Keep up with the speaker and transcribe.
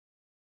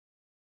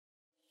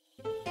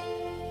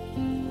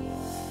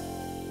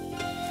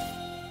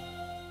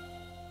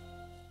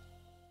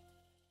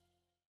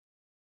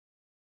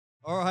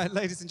All right,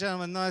 ladies and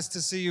gentlemen, nice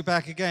to see you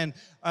back again.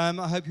 I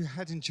hope you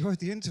had enjoyed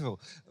the interval.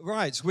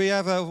 Right, we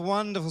have a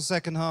wonderful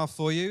second half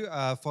for you,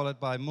 followed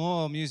by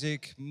more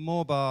music,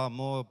 more bar,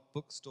 more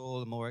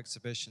bookstall, more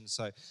exhibitions,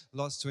 so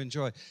lots to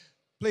enjoy.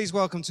 Please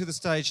welcome to the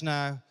stage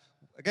now,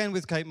 again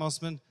with Kate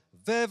Mossman,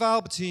 Viv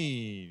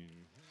Albertine.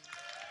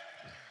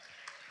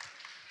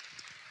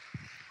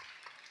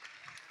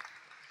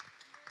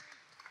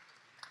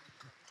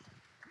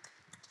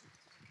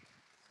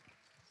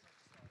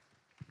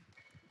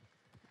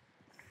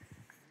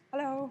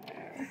 Hello.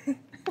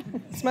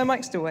 Is my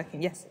mic still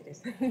working? Yes, it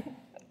is.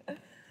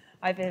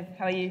 Hi, Viv.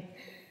 How are you?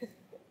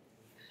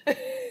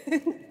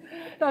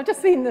 No, I've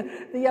just seen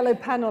the yellow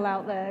panel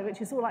out there, which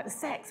is all like the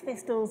Sex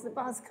Pistols, the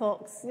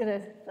Buzzcocks, you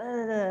know.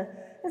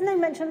 There's no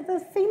mention of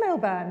the female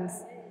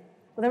bands.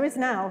 Well, there is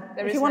now.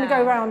 If you want to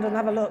go around and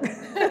have a look.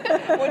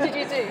 What did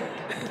you do?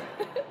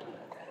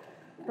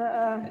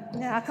 But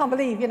yeah, I can't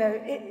believe, you know,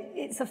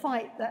 it's a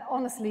fight that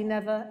honestly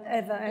never,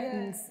 ever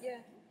ends.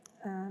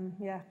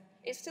 Yeah.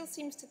 It still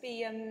seems to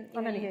be... I'm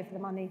only here for the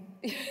money.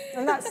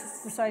 And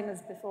that's the same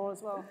as before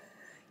as well.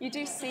 You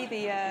do see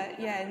the,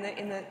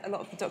 in a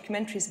lot of the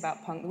documentaries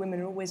about punk, the women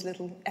are always a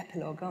little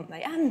epilogue, aren't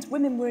they? And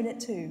women were in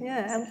it too.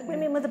 Yeah, and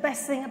women were the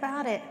best thing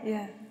about it.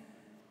 Yeah.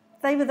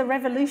 They were the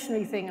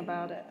revolutionary thing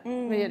about it,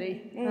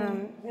 really.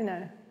 You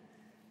know.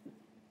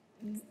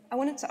 I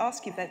wanted to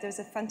ask you that there's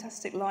a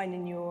fantastic line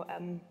in your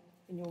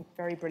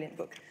very brilliant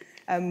book,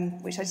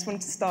 which I just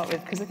wanted to start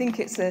with, because I think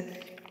it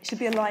should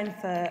be a line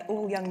for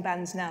all young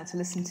bands now to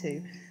listen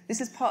to.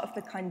 This is part of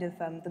the kind of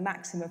the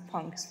maxim of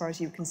punk, as far as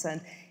you're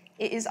concerned.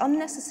 It is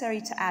unnecessary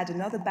to add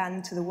another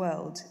band to the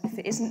world if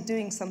it isn't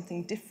doing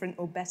something different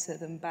or better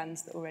than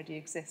bands that already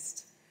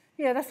exist.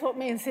 Yeah, that's what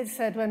me and Sid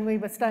said when we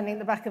were standing at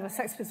the back of a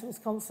Sex Pistols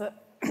concert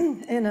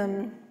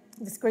in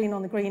this Green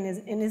on the Green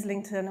in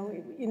Islington.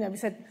 And we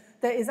said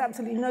there is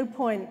absolutely no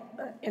point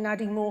in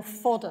adding more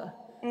fodder,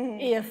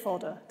 ear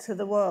fodder to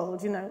the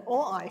world, you know,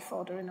 or eye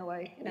fodder in a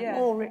way. You know,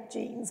 more ripped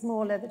jeans,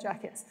 more leather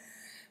jackets,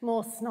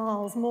 more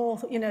snarls, more,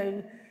 you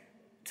know,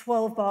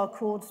 12-bar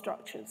chord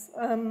structures.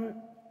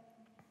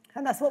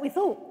 And that's what we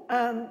thought.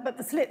 But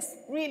the Slits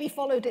really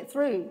followed it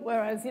through,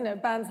 whereas, you know,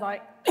 bands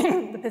like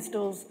the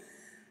Pistols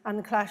and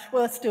the Clash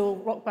were still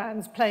rock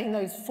bands playing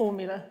those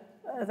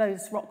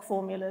rock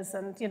formulas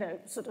and, you know,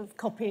 sort of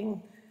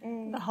copying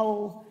the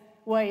whole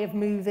way of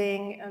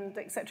moving and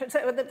et cetera.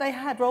 So they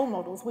had role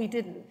models, we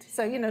didn't.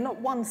 So, you know, not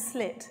one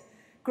Slit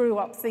grew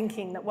up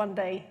thinking that one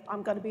day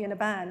I'm going to be in a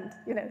band.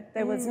 You know,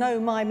 there was no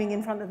miming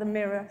in front of the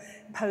mirror,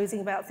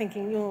 posing about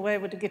thinking, oh, where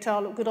would a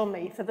guitar look good on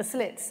me for the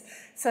Slits.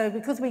 So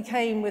because we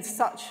came with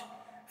such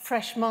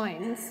fresh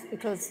minds,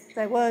 because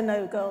there were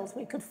no girls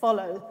we could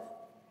follow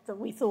that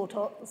we thought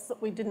of,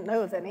 that we didn't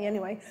know of any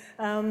anyway,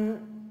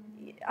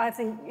 I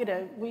think, you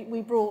know,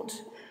 we brought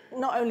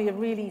not only a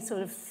really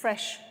sort of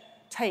fresh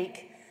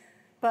take,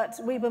 but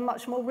we were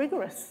much more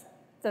rigorous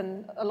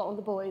than a lot of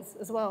the boys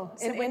as well,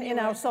 so in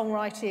our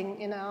songwriting,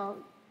 in our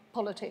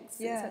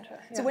politics, etc.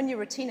 So when you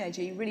were a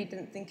teenager, you really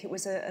didn't think it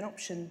was an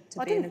option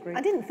to be in a group?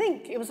 I didn't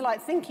think. It was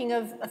like thinking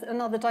of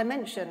another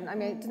dimension. I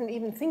mean, I didn't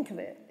even think of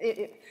it.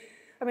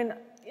 I mean,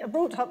 I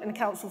brought up in a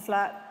council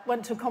flat,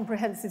 went to a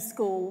comprehensive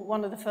school,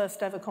 one of the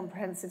first ever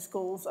comprehensive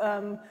schools.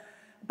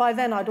 By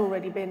then, I'd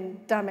already been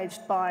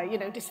damaged by, you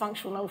know,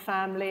 dysfunctional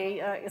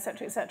family,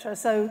 etc., etc.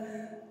 So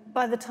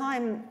by the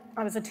time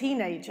I was a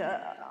teenager,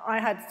 I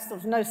had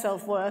sort of no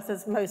self-worth,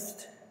 as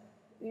most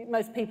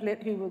people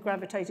who were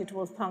gravitated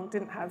towards punk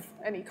didn't have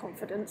any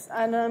confidence,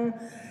 and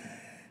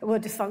were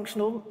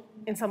dysfunctional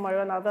in some way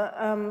or another,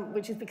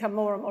 which has become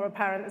more and more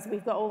apparent as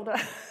we've got older.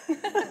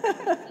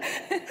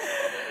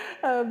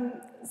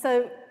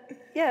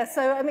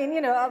 So I mean,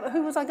 you know,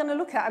 who was I going to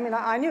look at? I mean,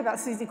 I knew about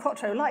Suzi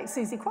Quatro, liked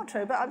Suzi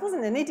Quatro, but I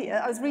wasn't an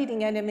idiot. I was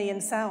reading Enemy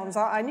and Sounds.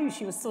 I knew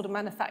she was sort of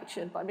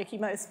manufactured by Mickey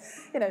Most.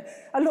 You know,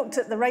 I looked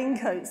at the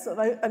Raincoats,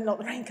 not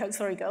the Raincoats,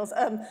 sorry, girls,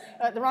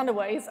 at the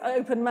Runaways,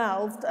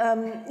 open-mouthed,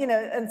 you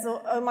know, and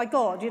thought, oh my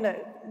God, you know.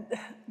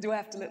 Do I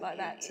have to look like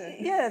that?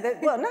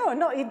 Well, no,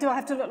 not do I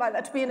have to look like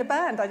that to be in a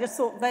band. I just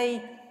thought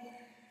they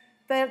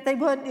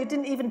weren't, it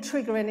didn't even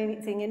trigger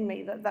anything in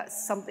me that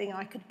that's something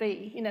I could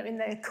be, you know, in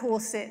their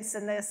corsets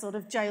and their sort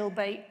of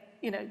jailbait,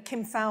 you know,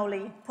 Kim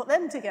Fowley put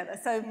them together.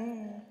 So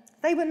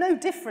they were no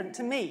different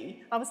to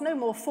me. I was no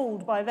more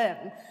fooled by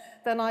them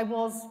than I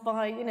was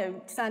by, you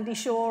know, Sandy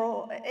Shaw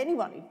or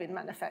anyone who'd been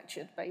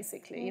manufactured,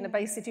 basically, you know,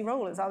 Bay City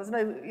Rollers. I was no,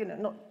 you know,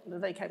 not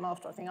that they came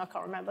after, I think, I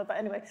can't remember, but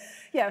anyway.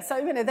 Yeah, so,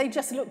 you know, they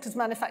just looked as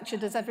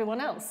manufactured as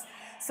everyone else.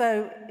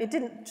 So it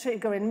didn't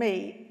trigger in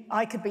me,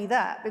 I could be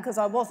that, because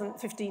I wasn't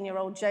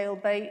 15-year-old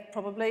jailbait,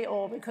 probably,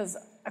 or because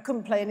I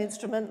couldn't play an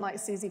instrument like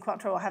Suzi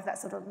Quatro or have that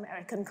sort of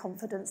American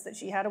confidence that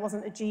she had. I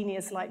wasn't a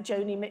genius like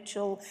Joni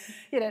Mitchell.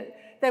 You know,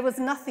 there was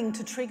nothing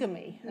to trigger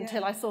me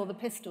until I saw the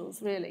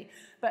Pistols, really.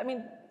 But, I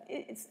mean,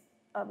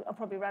 I'll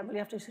probably ramble, you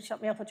have to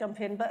shut me up or jump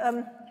in, but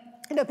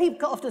You know,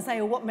 people often say,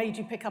 oh, what made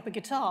you pick up a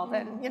guitar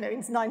then? You know, in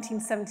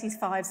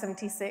 1975,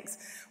 76,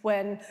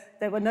 when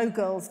there were no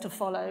girls to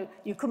follow,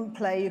 you couldn't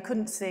play, you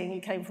couldn't sing, you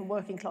came from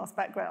working class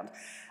background.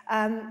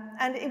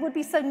 And it would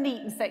be so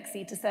neat and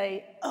sexy to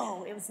say,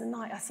 oh, it was the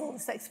night I saw the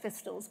Sex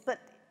Pistols.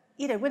 But,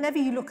 you know, whenever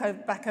you look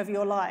back over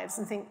your lives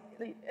and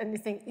you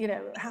think, you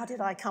know, how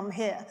did I come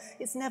here?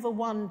 It's never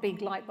one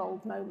big light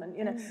bulb moment,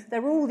 you know.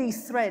 There are all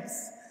these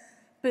threads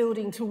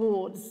building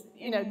towards,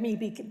 you know, me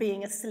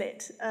being a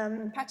Slit.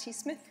 Patti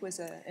Smith was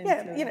an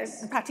influence. Yeah, you know,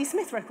 the Patti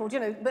Smith record,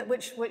 you know, but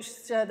which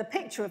the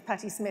picture of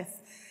Patti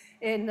Smith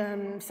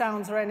in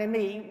Sounds or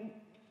NME,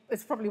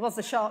 it probably was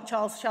the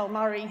Charles Shell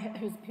Murray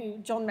who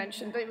John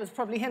mentioned, but it was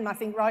probably him, I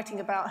think,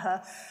 writing about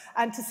her.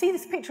 And to see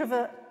this picture of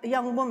a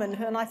young woman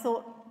who, and I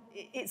thought,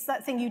 it's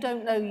that thing you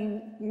don't know you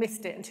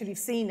missed it until you've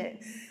seen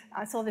it.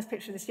 I saw this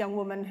picture of this young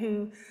woman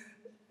who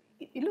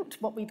it looked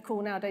what we'd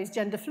call nowadays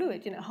gender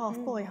fluid, you know, half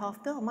boy,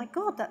 half girl. My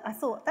God, I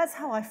thought, that's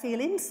how I feel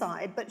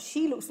inside, but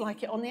she looks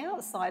like it on the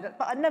outside.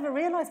 But I'd never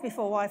realised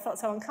before why I felt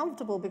so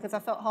uncomfortable, because I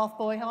felt half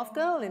boy, half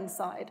girl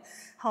inside,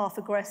 half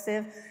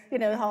aggressive, you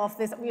know, half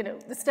this, you know,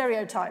 the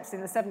stereotypes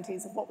in the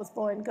 70s of what was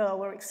boy and girl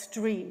were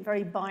extreme,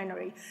 very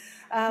binary.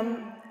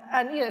 And,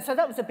 you know, so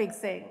that was a big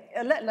thing,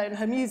 let alone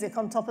her music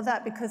on top of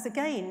that, because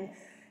again,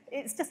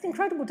 it's just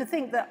incredible to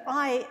think that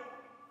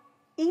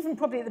even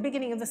probably at the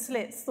beginning of the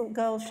Slits, thought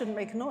girls shouldn't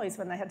make a noise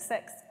when they had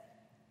sex.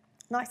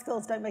 Nice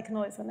girls don't make a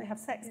noise when they have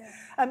sex.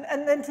 Yeah.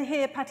 And then to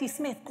hear Patti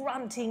Smith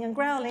grunting and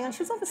growling, and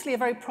she was obviously a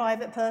very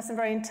private person,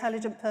 very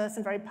intelligent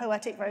person, very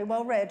poetic, very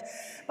well read,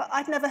 but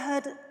I'd never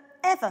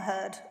ever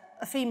heard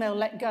a female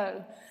let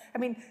go. I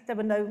mean, there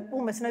were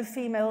almost no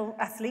female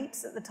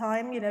athletes at the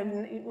time, you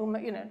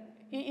know,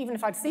 even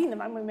if I'd seen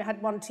them, I mean, we had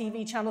one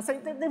TV channel, so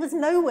there was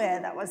nowhere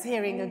that was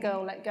hearing a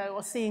girl let go,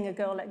 or seeing a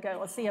girl let go,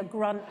 or see a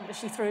grunt as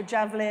she threw a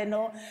javelin,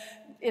 or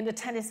in a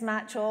tennis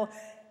match, or,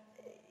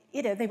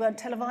 you know, they weren't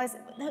televised.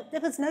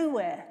 There was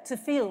nowhere to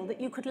feel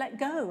that you could let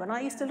go. And I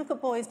used to look at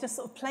boys just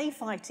sort of play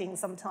fighting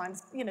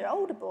sometimes, you know,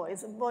 older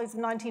boys of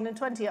 19 and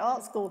 20 at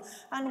art school,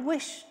 and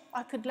wish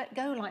I could let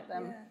go like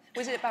them. Yeah.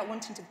 Was it about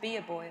wanting to be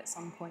a boy at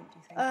some point, do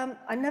you think?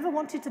 I never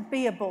wanted to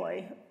be a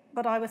boy,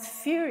 but I was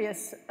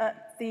furious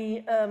at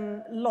the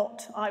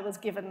lot I was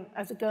given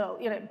as a girl.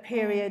 You know,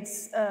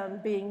 periods,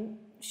 being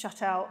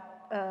shut out,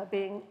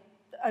 being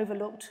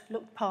overlooked,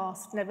 looked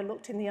past, never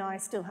looked in the eye,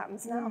 still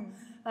happens now.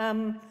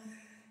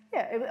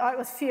 I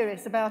was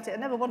furious about it. I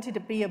never wanted to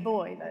be a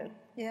boy, though.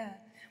 Yeah.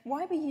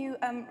 Why were you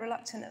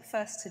reluctant at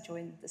first to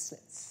join the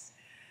Slits?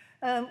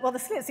 Well, the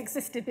Slits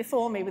existed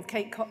before me with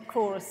Kate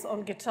Chorus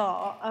on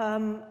guitar,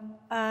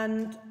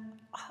 and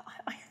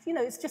you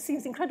know, it just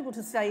seems incredible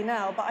to say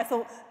now, but I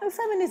thought, oh,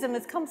 feminism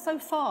has come so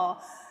far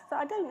that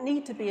I don't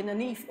need to be in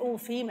an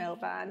all-female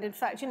band. In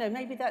fact, you know,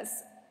 maybe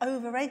that's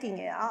over-egging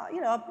it. You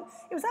know,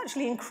 it was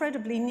actually an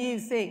incredibly new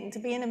thing to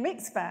be in a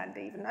mixed band,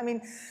 even. I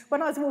mean,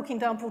 when I was walking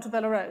down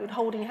Portobello Road,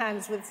 holding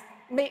hands with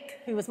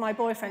Mick, who was my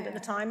boyfriend at the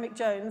time, Mick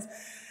Jones,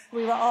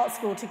 we were at art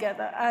school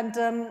together,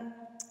 and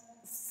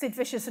Sid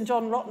Vicious and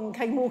John Rotten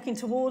came walking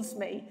towards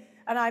me,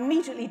 and I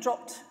immediately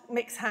dropped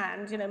Mick's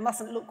hand, you know,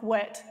 mustn't look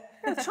wet.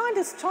 I was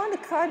trying to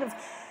kind of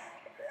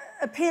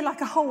appear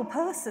like a whole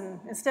person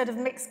instead of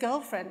Mick's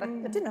girlfriend. I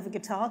didn't have a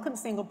guitar, I couldn't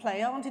sing or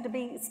play. I wanted to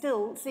be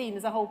still seen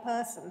as a whole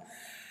person,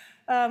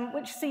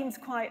 which seems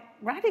quite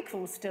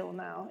radical still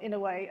now, in a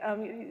way.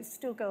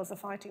 Still girls are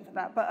fighting for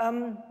that. But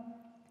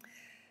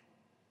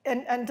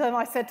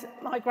I said,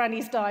 my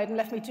granny's died and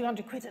left me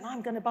 200 quid and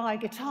I'm going to buy a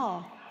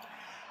guitar.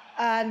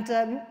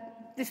 And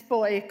this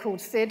boy called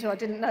Sid, who I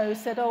didn't know,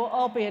 said, oh,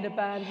 I'll be in a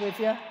band with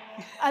you.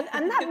 And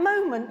that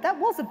moment, that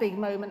was a big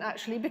moment,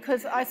 actually,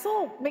 because I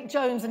saw Mick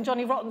Jones and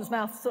Johnny Rotten's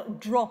mouth sort of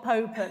drop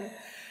open.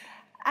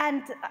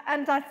 And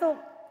I thought,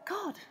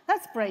 God,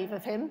 that's brave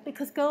of him,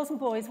 because girls and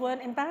boys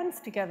weren't in bands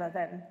together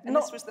then. And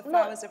this was the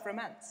Flowers of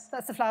Romance.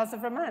 That's the Flowers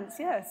of Romance,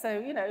 yeah. So,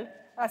 you know,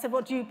 I said,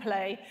 what do you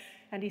play?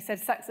 And he said,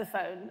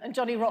 saxophone. And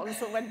Johnny Rotten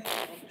sort of went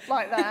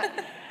like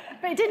that.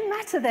 But it didn't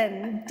matter then.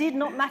 It did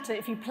not matter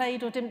if you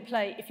played or didn't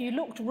play. If you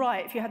looked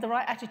right, if you had the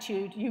right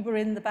attitude, you were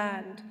in the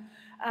band.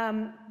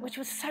 Which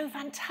was so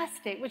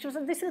fantastic, which was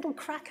this little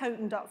crack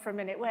opened up for a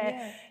minute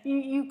where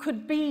you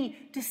could be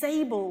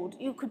disabled,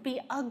 you could be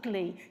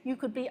ugly, you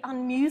could be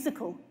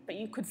unmusical, but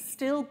you could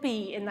still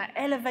be in that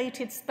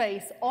elevated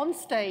space on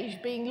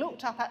stage being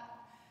looked up at,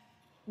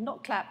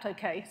 not clapped,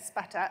 okay,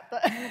 spat at,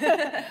 but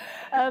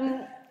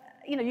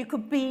you know, you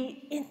could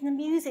be in the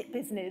music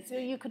business, or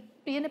you could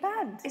be in a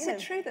band. Is it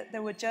true that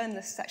there were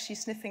journalists actually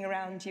sniffing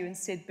around you and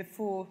Sid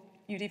before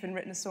you'd even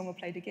written a song or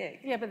played a gig?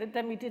 Yeah, but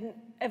then we didn't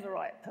ever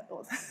write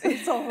a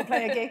song or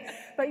play a gig.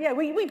 But yeah,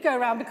 we'd go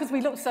around because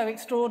we looked so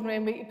extraordinary,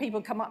 and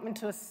people come up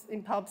into us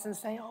in pubs and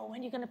say, oh,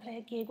 when are you going to play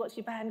a gig? What's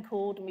your band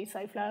called? And we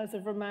say Flowers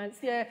of Romance.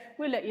 Yeah,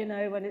 we'll let you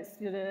know when it's,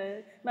 you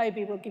know,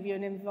 maybe we'll give you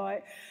an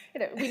invite. You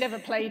know, we never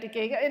played a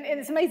gig. And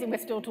it's amazing we're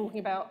still talking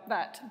about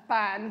that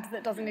band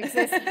that doesn't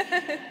exist.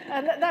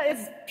 And that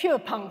is pure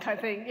punk, I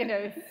think, you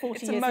know,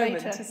 40 years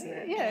later. Isn't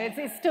it? Yeah,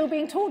 it's still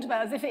being talked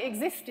about as if it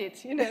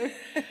existed, you know.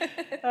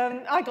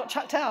 I got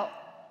chucked out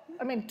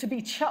I mean, to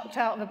be chucked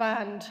out of a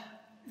band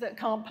that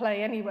can't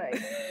play anyway.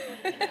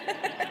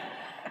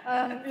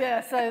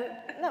 Yeah, so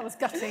that was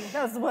gutting.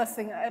 That was the worst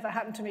thing that ever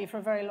happened to me for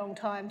a very long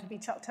time, to be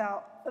chucked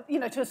out, you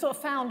know, to have sort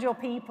of found your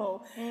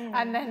people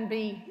and then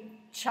be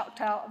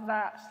chucked out of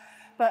that.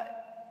 But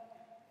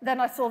then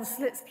I saw the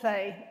Slits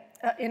play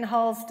in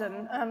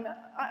Harlesden.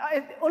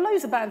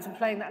 Loads of bands were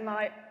playing that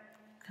night,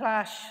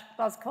 Clash,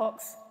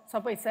 Buzzcocks,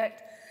 Subway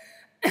Sect.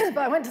 But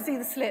I went to see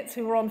the Slits,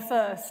 who were on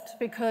first,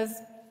 because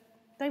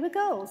they were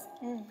girls.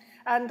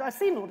 And I'd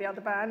seen all the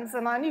other bands,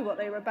 and I knew what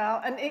they were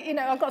about. And, you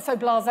know, I got so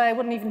blasé, I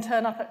wouldn't even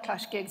turn up at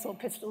Clash gigs or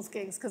Pistols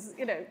gigs, because,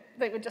 you know,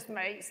 they were just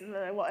mates and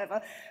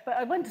whatever. But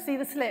I went to see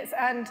the Slits,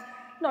 and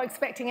not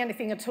expecting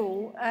anything at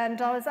all. And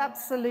I was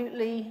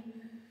absolutely,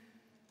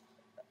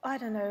 I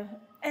don't know,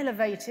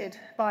 elevated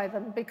by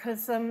them,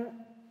 because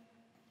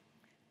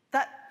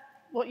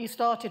what you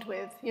started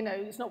with, you know,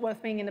 it's not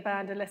worth being in a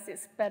band unless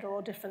it's better or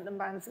different than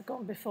bands that have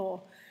gone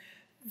before.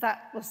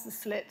 That was the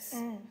Slits.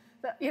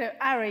 But, you know,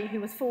 Ari,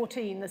 who was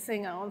 14, the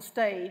singer on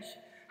stage,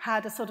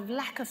 had a sort of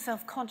lack of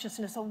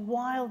self-consciousness, a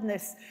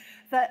wildness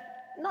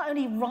that not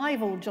only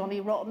rivaled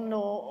Johnny Rotten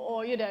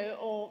or you know,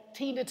 or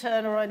Tina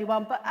Turner or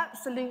anyone, but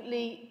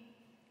absolutely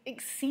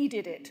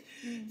exceeded it.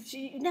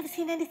 You've never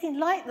seen anything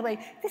like the way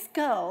this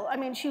girl, I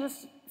mean, she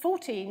was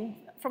 14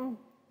 from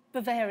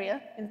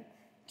Bavaria in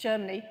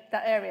Germany,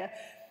 that area,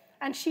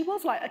 and she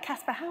was like a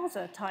Caspar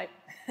Hauser type.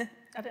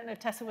 I don't know if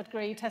Tessa would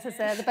agree. Tessa's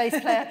there, the bass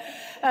player.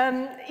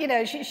 You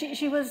know,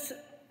 she was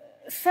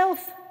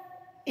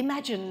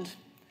self-imagined.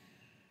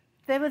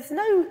 There was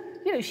no,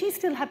 you know, she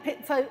still had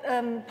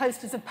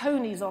posters of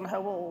ponies on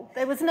her wall.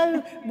 There was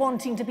no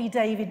wanting to be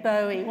David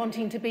Bowie,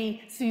 wanting to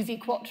be Susie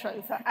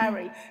Quattro for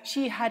Ari.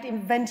 She had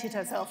invented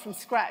herself from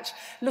scratch,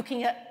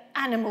 looking at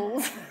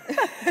animals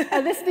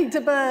and listening to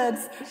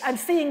birds and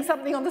seeing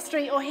something on the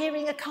street or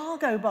hearing a car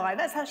go by.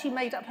 That's how she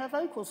made up her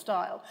vocal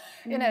style.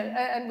 You know,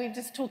 and we were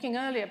just talking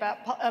earlier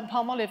about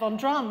Palmolive on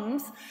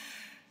drums.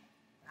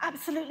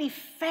 Absolutely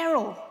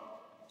feral.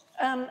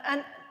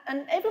 And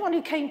everyone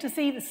who came to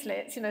see the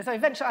Slits, you know, so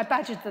eventually I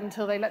badgered them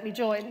until they let me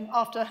join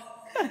after.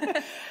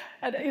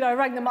 And, you know, I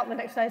rang them up the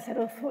next day and said,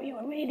 oh, I thought you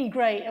were really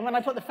great. And when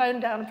I put the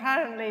phone down,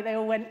 apparently they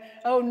all went,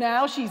 oh,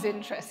 now she's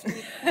interested.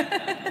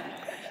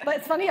 But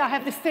it's funny, I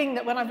have this thing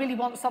that when I really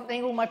want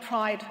something, all my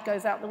pride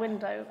goes out the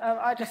window.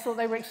 I just thought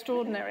they were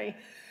extraordinary.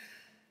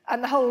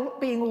 And the whole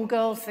being all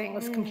girls thing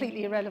was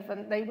completely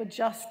irrelevant. They were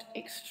just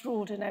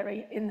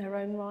extraordinary in their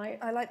own right.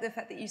 I like the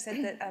fact that you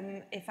said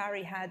that if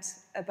Ari had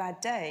a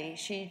bad day,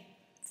 she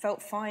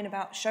felt fine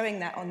about showing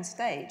that on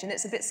stage. And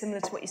it's a bit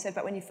similar to what you said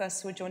about when you first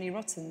saw Johnny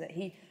Rotten, that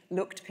he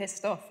looked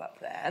pissed off up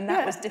there. And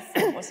that was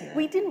different, wasn't it?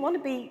 We didn't want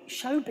to be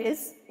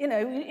showbiz. You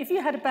know, if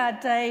you had a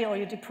bad day or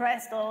you're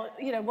depressed or,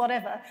 you know,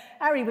 whatever,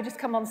 Ari would just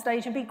come on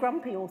stage and be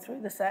grumpy all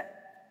through the set,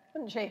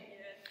 wouldn't she?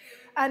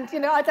 And, you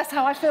know, that's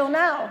how I feel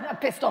now. I'm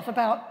pissed off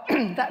about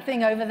that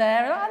thing over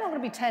there. And I'm not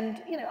going to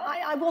pretend, you know,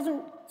 I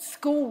wasn't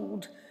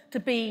schooled to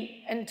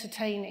be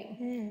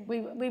entertaining.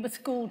 We were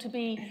schooled to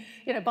be,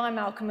 you know, by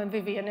Malcolm and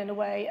Vivian in a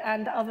way,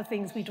 and other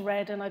things we'd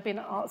read, and I'd been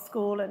at art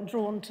school and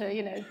drawn to,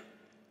 you know,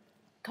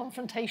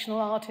 confrontational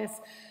artists.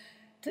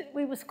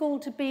 We were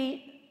schooled to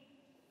be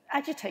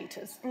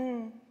agitators.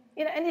 You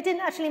know, and it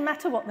didn't actually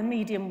matter what the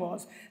medium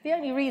was. The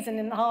only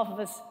reason half of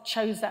us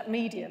chose that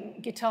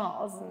medium,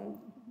 guitars, and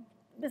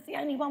was the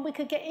only one we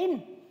could get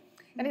in.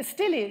 And it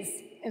still is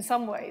in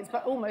some ways,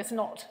 but almost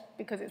not,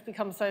 because it's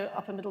become so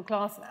upper middle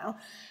class now.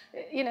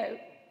 You know,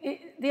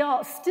 the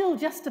art's still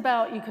just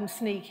about, you can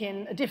sneak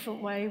in a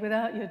different way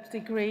without your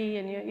degree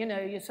and your, you know,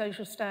 your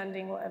social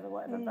standing, whatever.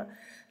 But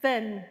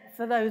then,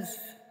 for those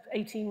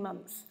 18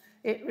 months,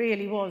 it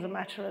really was a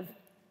matter of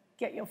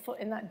get your foot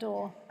in that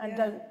door and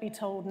don't be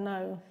told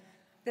no.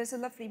 There's a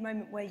lovely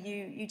moment where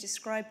you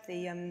describe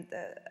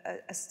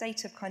a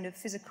state of kind of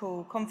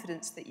physical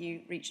confidence that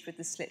you reached with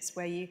the Slits,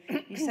 where you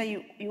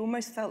say you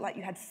almost felt like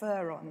you had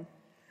fur on.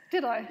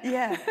 Did I?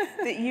 Yeah,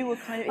 that you were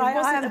kind of. It I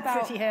wasn't am about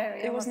pretty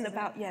hairy. It wasn't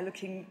about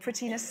looking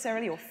pretty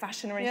necessarily or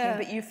fashion or anything,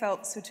 but you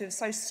felt sort of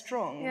so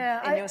strong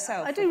in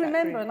yourself. I do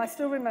remember, and I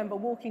still remember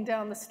walking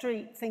down the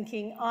street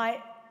thinking,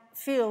 I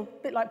feel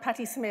a bit like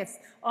Patti Smith.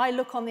 I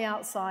look on the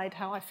outside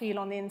how I feel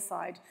on the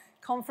inside.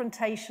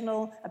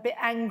 Confrontational, a bit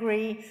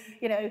angry,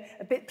 you know,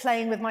 a bit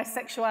playing with my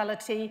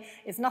sexuality.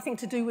 It's nothing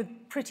to do with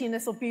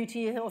prettiness or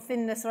beauty or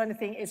thinness or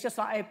anything. It's just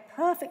like I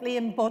perfectly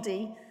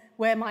embody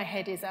where my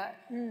head is at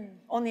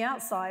on the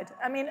outside.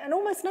 I mean, and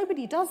almost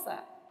nobody does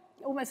that.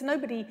 Almost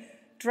nobody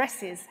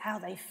dresses how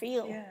they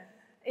feel. Yeah.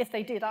 If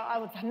they did, I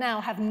would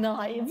now have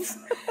knives.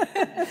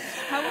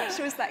 How much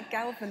was that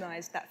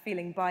galvanised, that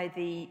feeling, by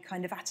the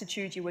kind of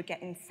attitude you were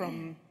getting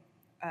from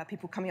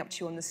people coming up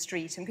to you on the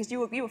street? And because you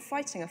were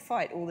fighting a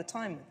fight all the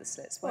time with the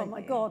Slits, weren't you? Oh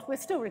my God, we're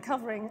still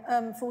recovering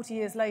 40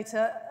 years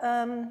later.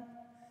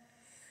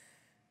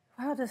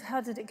 How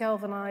did it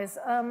galvanise?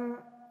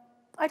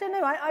 I don't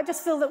know. I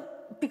just feel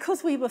that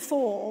because we were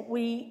four,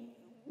 we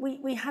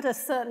had a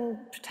certain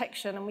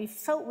protection, and we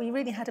felt we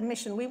really had a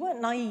mission. We weren't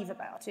naive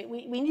about it.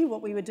 We knew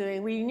what we were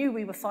doing. We knew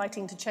we were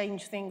fighting to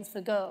change things for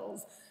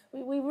girls.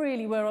 We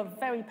really were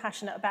very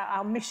passionate about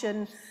our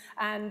mission,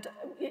 and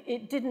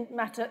it didn't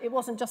matter. It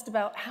wasn't just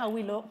about how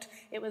we looked.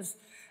 It was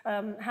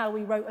how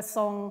we wrote a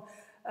song,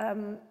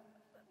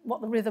 what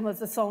the rhythm of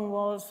the song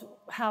was,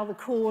 how the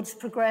chords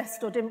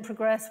progressed or didn't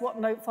progress, what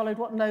note followed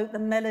what note, the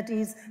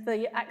melodies,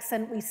 the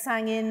accent we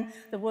sang in,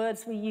 the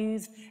words we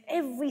used.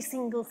 Every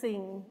single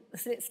thing the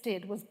Slits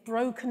did was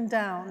broken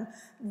down,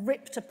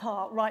 ripped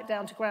apart, right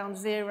down to ground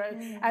zero.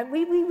 And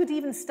we would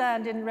even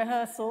stand in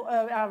rehearsal,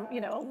 our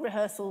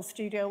rehearsal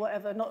studio,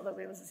 whatever, not that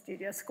it was a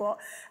studio, squat,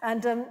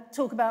 and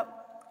talk about,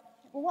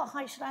 well, what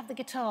height should I have the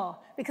guitar?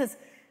 Because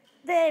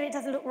there it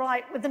doesn't look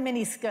right with the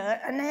miniskirt,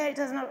 and there it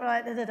doesn't look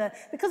right,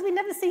 because we'd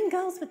never seen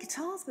girls with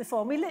guitars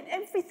before.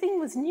 Everything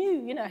was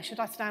new, you know.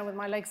 Should I stand with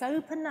my legs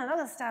open? No, I'm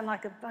going to stand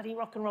like a bloody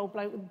rock and roll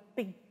bloke with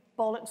big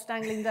bollocks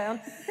dangling down.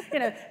 You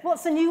know,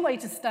 what's a new way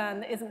to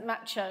stand that isn't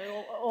macho?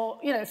 Or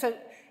you know, so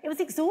it was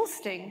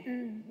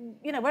exhausting.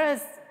 You know,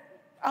 whereas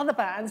other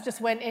bands just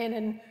went in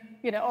and,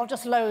 you know, I'll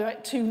just lower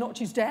it 2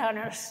 notches down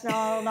or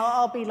snarl, and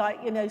I'll be like,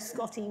 you know,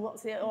 Scotty,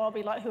 what's it? Or I'll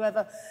be like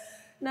whoever.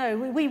 No,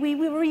 we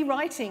were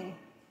rewriting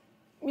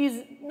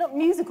not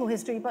musical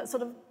history, but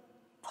sort of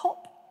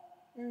pop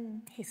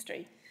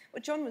history.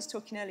 Well, John was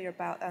talking earlier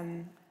about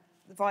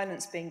the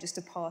violence being just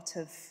a part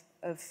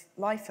of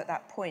life at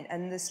that point,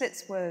 and the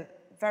Slits were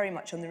very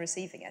much on the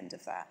receiving end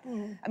of that.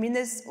 I mean,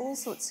 there's all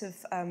sorts of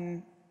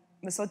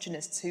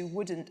misogynists who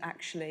wouldn't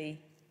actually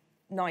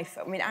knife.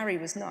 I mean, Ari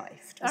was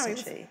knifed, wasn't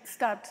she? Ari was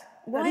stabbed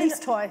at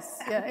least twice,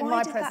 yeah, in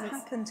my presence. Why did that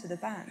happen to the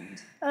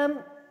band?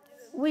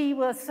 We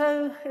were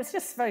so, it was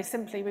just very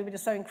simply, we were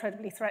just so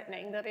incredibly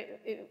threatening that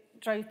it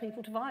drove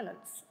people to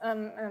violence.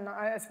 And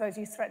I suppose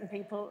you threaten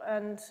people,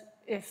 and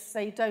if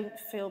they don't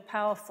feel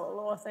powerful,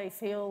 or if they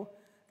feel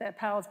their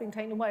power's being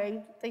taken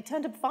away, they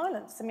turn to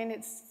violence. I mean,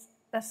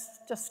 that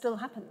just still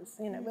happens,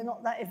 you know, we're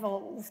not that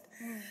evolved.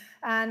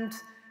 And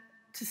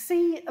to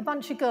see a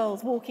bunch of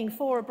girls walking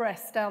 4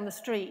 abreast down the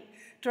street,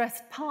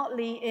 dressed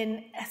partly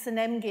in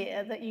S&M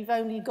gear that you've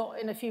only got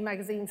in a few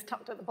magazines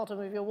tucked at the bottom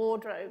of your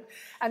wardrobe,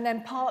 and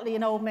then partly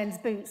in old men's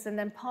boots, and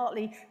then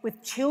partly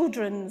with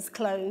children's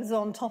clothes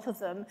on top of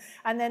them,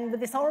 and then with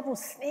this horrible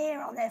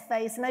sneer on their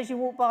face, and as you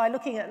walk by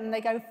looking at them,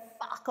 they go,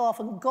 fuck off,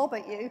 and gob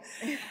at you.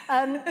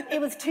 It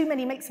was too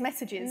many mixed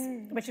messages,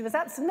 which was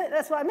absolutely,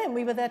 that's what I meant.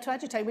 We were there to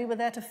agitate, we were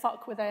there to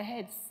fuck with their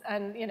heads.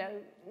 And, you know,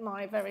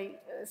 my very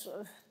sort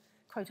of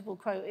quotable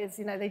quote is,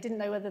 you know, they didn't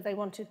know whether they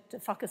wanted to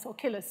fuck us or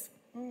kill us.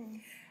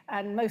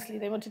 And mostly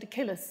they wanted to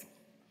kill us.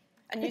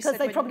 And because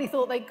they probably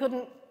thought they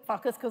couldn't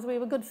fuck us because we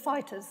were good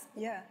fighters.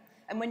 Yeah.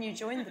 And when you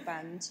joined the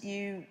band,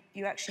 you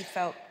actually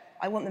felt,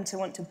 I want them to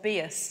want to be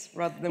us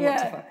rather than want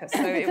to fuck us.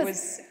 So it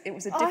was a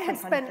different kind of thing. I had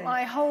spent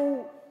my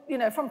whole, you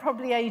know, from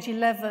probably age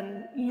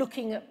 11,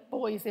 looking at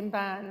boys in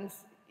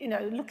bands, you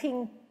know,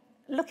 looking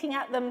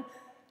at them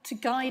to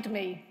guide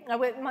me.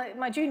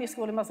 My junior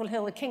school in Muswell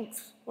Hill, the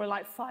Kinks were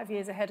like 5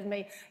 years ahead of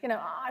me. You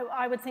know,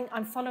 I would think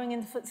I'm following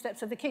in the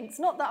footsteps of the Kinks.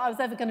 Not that I was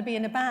ever going to be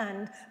in a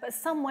band, but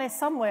somewhere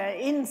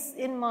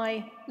in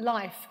my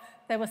life,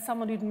 there was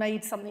someone who'd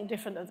made something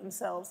different of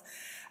themselves.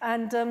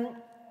 And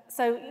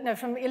so, you know,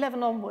 from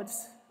 11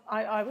 onwards,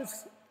 I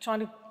was trying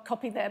to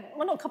copy them.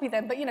 Well, not copy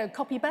them, but, you know,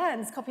 copy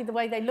bands, copy the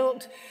way they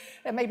looked,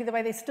 maybe the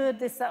way they stood,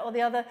 this, that, or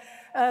the other.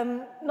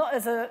 Not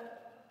as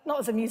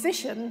a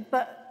musician,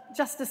 but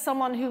just as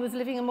someone who was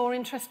living a more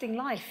interesting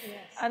life. Yes.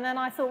 And then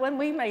I thought, when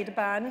we made a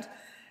band,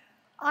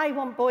 I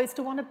want boys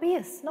to want to be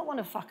us, not want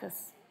to fuck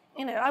us.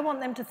 You know, I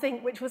want them to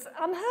think, which was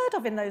unheard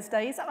of in those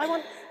days, I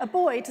want a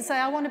boy to say,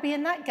 I want to be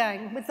in that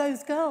gang with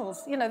those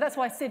girls. You know, that's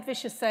why Sid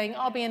Vicious saying,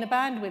 I'll be in a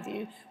band with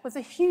you, was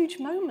a huge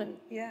moment.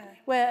 Yeah.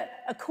 Where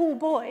a cool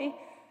boy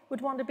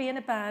would want to be in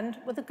a band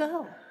with a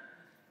girl.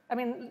 I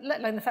mean, let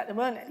alone the fact there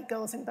weren't any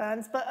girls in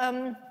bands, but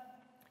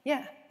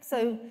yeah,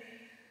 so...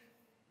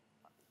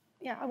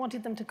 Yeah, I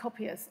wanted them to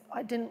copy us.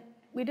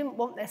 We didn't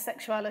want their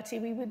sexuality.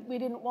 We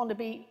didn't want to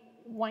be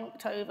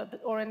wanked over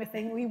or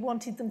anything. We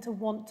wanted them to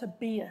want to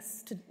be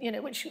us, you know,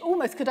 which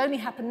almost could only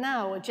happen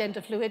now, with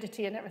gender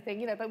fluidity and everything,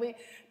 you know, but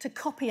to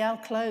copy our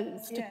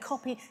clothes, to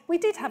copy. We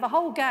did have a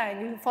whole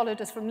gang who followed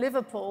us from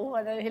Liverpool,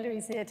 I know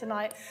Hillary's here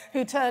tonight,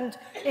 who turned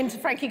into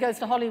Frankie Goes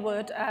to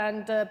Hollywood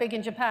and Big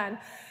in Japan,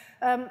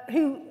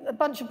 a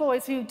bunch of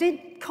boys who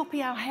did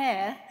copy our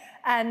hair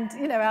and,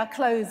 you know, our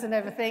clothes and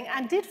everything,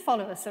 and did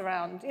follow us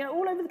around, you know,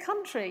 all over the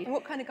country. And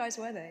what kind of guys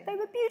were they? They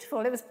were beautiful.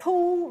 It was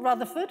Paul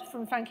Rutherford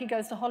from Frankie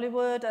Goes to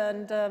Hollywood,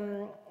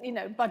 and, you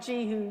know,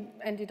 Budgie, who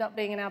ended up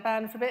being in our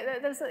band for a bit.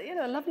 There was, you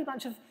know, a lovely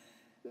bunch of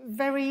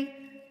very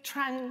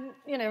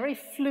very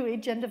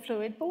fluid, gender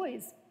fluid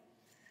boys.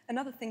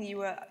 Another thing you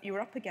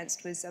were up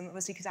against was,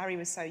 obviously, because Ari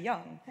was so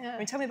young. Yeah. I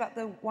mean, tell me about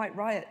the White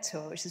Riot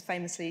tour, which is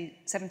famously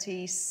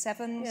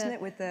 77, wasn't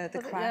it, with the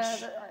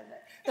Clash?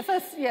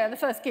 Yeah, the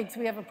first gigs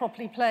we ever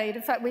properly played.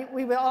 In fact,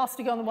 we were asked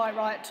to go on the White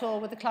Riot tour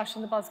with the Clash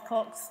and the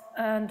Buzzcocks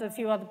and a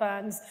few other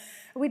bands.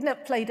 We'd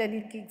never played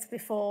any gigs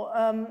before.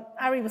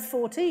 Ari was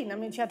 14. I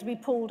mean, she had to be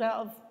pulled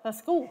out of her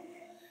school.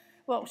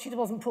 Well, she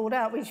wasn't pulled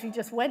out, she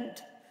just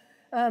went.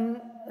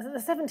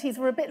 The 70s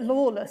were a bit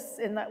lawless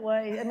in that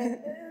way. I mean,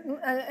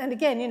 and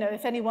again, you know,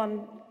 if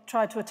anyone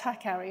tried to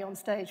attack Harry on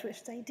stage,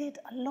 which they did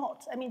a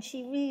lot, I mean,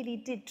 she really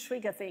did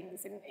trigger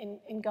things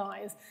in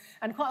guys.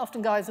 And quite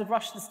often guys would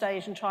rush the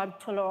stage and try and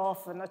pull her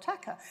off and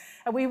attack her.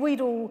 And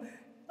we'd all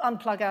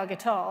unplug our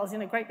guitars, you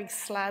know, great big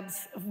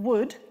slabs of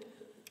wood,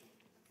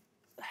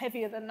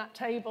 heavier than that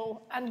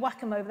table, and whack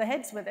them over the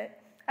heads with it.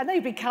 And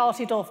they'd be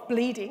carted off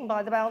bleeding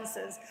by the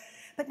bouncers.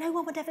 But no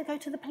one would ever go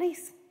to the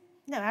police.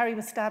 No, Harry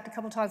was stabbed a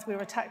couple of times. We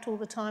were attacked all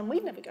the time.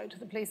 We'd never go to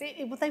the police.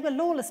 They were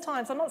lawless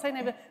times. I'm not saying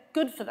they were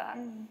good for that,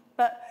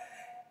 but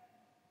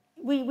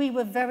we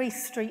were very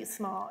street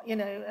smart, you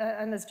know.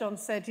 And as John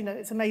said, you know,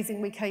 it's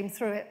amazing we came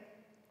through it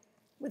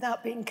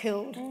without being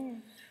killed.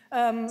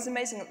 It's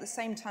amazing at the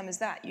same time as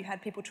that, you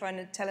had people trying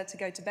to tell her to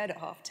go to bed at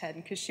 10:30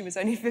 because she was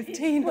only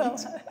 15. Well,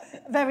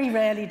 very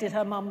rarely did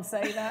her mum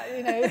say that,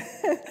 you know.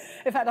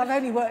 In fact, I've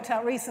only worked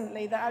out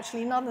recently that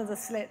actually none of the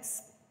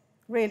Slits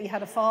really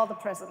had a father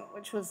present,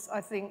 which was,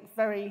 I think,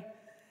 very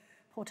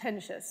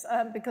portentous.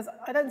 Because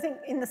I don't think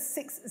in the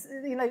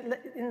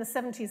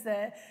 70s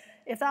there,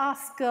 if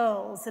us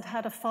girls had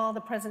had a father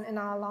present in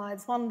our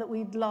lives, one that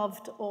we'd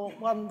loved or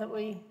one that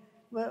we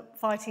were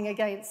fighting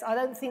against, I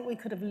don't think we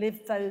could have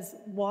lived those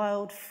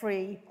wild,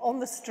 free, on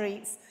the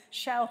streets,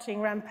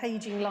 shouting,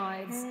 rampaging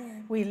lives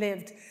we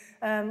lived.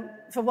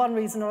 For one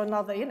reason or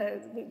another, you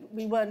know,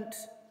 we weren't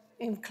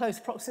in close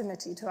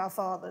proximity to our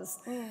fathers.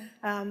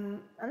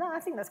 And I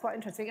think that's quite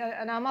interesting.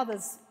 And our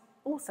mothers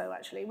also,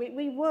 actually.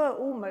 We were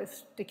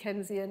almost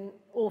Dickensian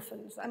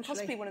orphans, actually. And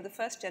possibly one of the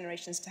first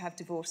generations to have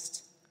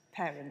divorced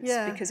parents,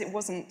 because it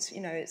wasn't,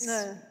 you know, it's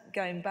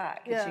going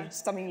back.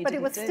 It's something you didn't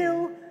do. But it was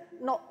still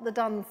not the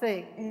done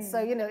thing. So,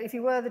 you know, if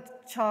you were the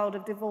child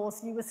of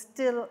divorce, you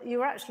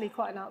were actually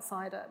quite an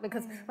outsider.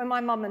 Because when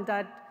my mum and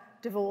dad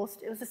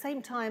divorced, it was the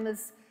same time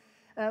as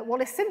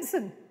Wallis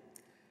Simpson.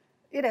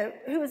 You know,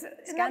 who was a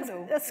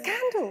scandal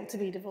to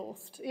be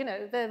divorced. You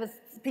know, there was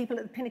people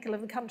at the pinnacle of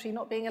the country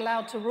not being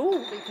allowed to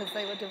rule because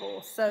they were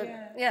divorced. So,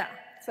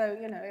 so,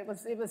 you know, it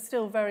was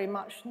still very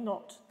much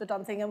not the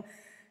done thing. And,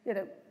 you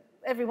know,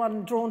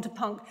 everyone drawn to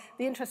punk.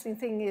 The interesting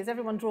thing is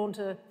everyone drawn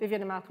to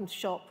Vivian and Malcolm's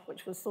shop,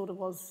 which was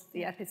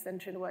the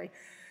epicentre in a way.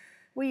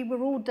 We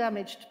were all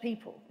damaged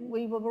people.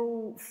 We were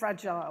all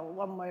fragile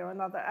one way or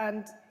another.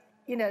 And,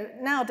 you know,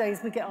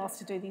 nowadays we get asked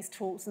to do these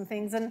talks and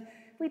things, and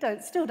we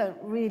still don't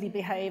really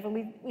behave,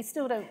 and we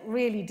still don't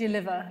really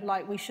deliver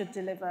like we should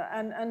deliver.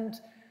 And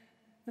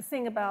the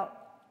thing about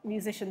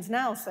musicians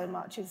now so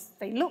much is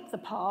they look the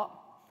part,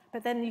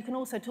 but then you can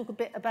also talk a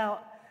bit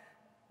about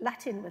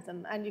Latin with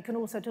them, and you can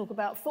also talk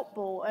about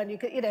football, and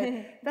you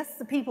know, that's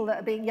the people that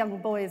are being young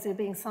boys who are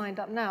being signed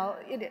up now.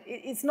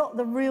 It's not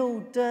the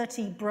real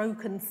dirty,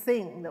 broken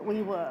thing that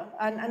we were.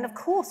 And of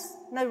course,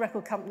 no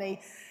record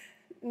company,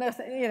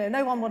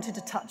 no one wanted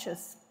to touch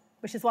us,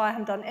 which is why I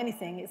haven't done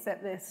anything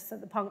except this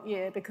at the punk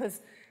year,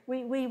 because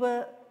we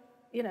were,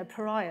 you know,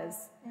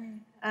 pariahs,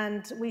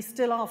 and we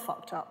still are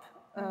fucked up.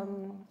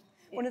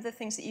 One of the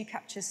things that you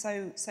capture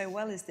so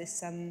well is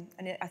this, and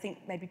I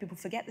think maybe people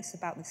forget this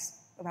about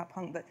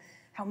punk, but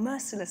how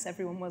merciless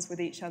everyone was with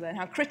each other and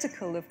how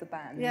critical of the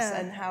bands,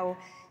 and how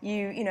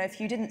you know,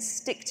 if you didn't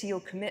stick to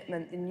your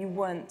commitment, then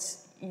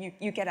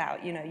you get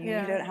out, you know, you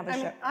don't have a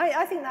show.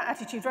 I think that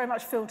attitude very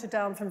much filtered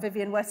down from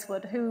Vivienne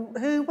Westwood,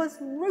 who was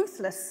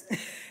ruthless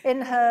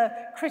in her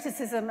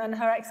criticism and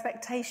her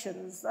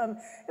expectations.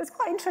 It was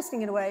quite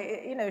interesting in a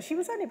way. You know, she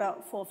was only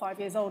about 4 or 5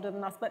 years older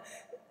than us, but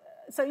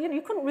so, you know,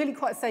 you couldn't really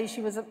quite say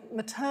she was a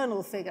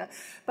maternal figure,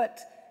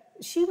 but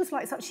she was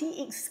like,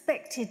 she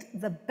expected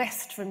the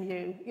best from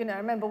you. You know, I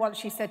remember once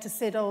she said to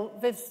Sid, "Oh,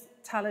 Viv's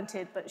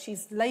talented, but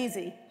she's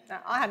lazy."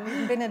 Now, I hadn't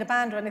even been in a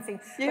band or anything.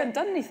 You hadn't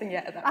done anything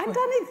yet at that point. I hadn't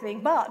done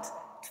anything, but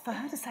for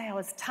her to say I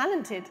was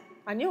talented,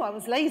 I knew I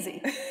was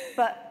lazy.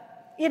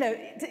 But, you know,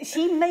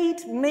 she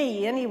made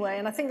me, anyway,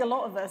 and I think a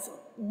lot of us,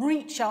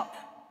 reach up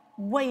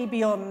way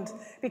beyond,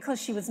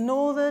 because she was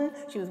northern,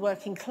 she was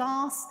working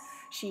class,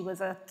 she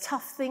was a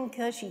tough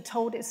thinker, she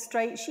told it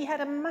straight. She had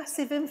a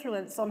massive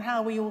influence on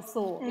how we all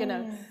thought, you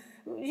know.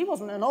 She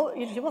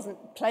wasn't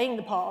playing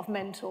the part of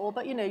mentor,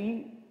 but, you know,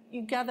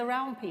 you gather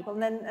around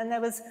people. And there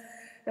was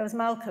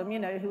Malcolm, you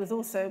know, who was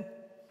also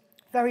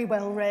very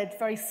well read,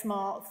 very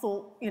smart,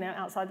 thought, you know,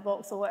 outside the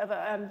box or whatever,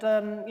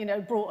 and, you know,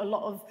 brought a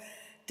lot of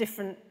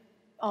different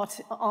art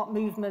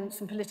movements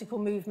and political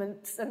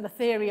movements and the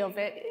theory of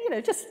it, you know,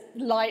 just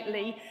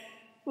lightly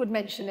would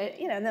mention it,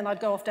 you know, and then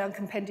I'd go off down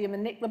Compendium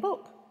and nick the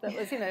book that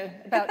was, you know,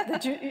 about the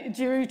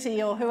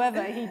Duruti or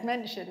whoever he'd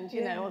mentioned,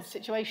 you know, or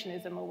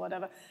situationism or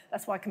whatever.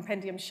 That's why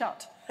Compendium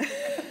shut.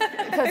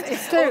 Because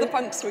it's true. All the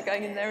punks were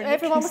going in there and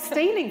everyone was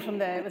stealing from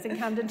there. It was in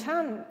Camden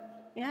Town.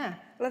 Yeah.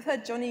 Well, I've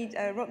heard Johnny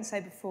Rotten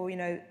say before, you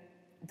know,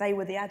 they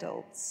were the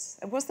adults.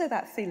 Was there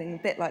that feeling, a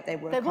bit like they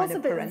were kind of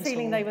parental? There was a bit of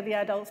feeling they were the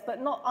adults,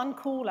 but not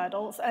uncool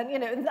adults. And, you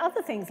know, and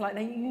other things like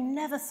that, you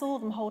never saw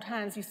them hold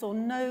hands. You saw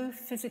no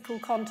physical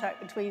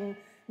contact between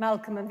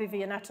Malcolm and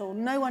Vivian at all.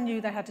 No one knew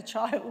they had a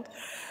child.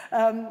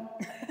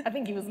 I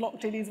think he was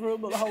locked in his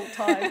room the whole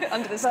time.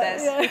 Under the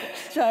stairs. Yeah,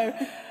 Joe.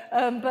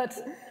 But,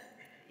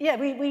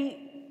 yeah,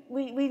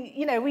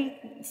 you know, we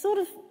sort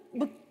of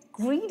were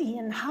greedy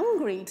and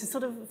hungry to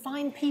sort of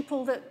find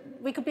people that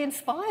we could be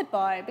inspired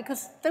by,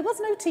 because there was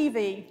no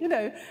TV, you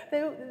know,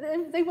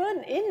 they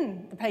weren't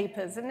in the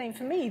papers. I mean,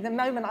 for me, the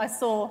moment I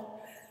saw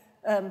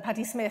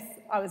Patti Smith,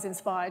 I was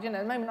inspired. You know,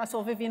 the moment I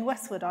saw Vivienne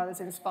Westwood, I was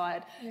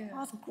inspired. Yeah. I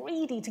was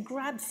greedy to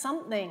grab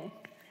something.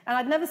 And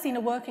I'd never seen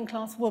a working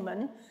class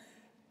woman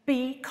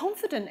be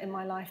confident in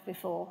my life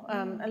before,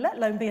 and let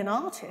alone be an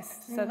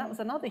artist. So that was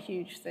another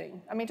huge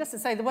thing. I mean, just to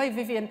say, the way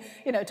Vivienne,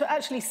 you know, to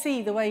actually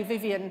see the way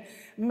Vivienne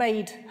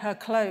made her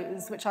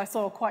clothes, which I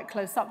saw quite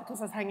close up because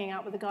I was hanging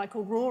out with a guy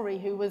called Rory,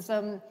 who was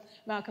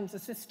Malcolm's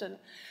assistant.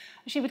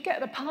 She would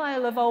get a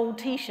pile of old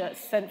T-shirts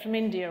sent from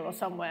India or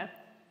somewhere,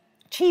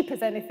 cheap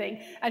as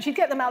anything, and she'd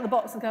get them out of the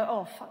box and go,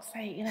 oh, fuck's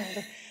sake, you know,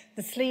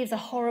 the sleeves are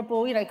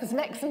horrible, you know, because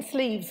necks and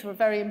sleeves were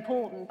very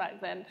important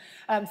back then.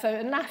 So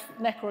a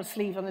neck or a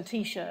sleeve on a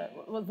T-shirt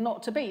was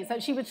not to be. So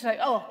she would say,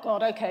 oh,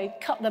 God, OK,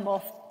 cut them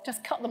off,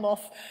 just cut them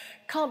off.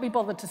 Can't be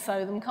bothered to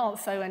sew them, can't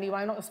sew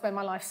anyway, I'm not going to spend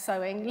my life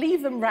sewing.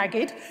 Leave them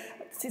ragged,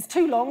 it's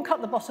too long,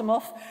 cut the bottom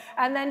off,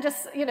 and then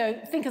just, you know,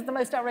 think of the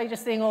most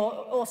outrageous thing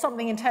or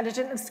something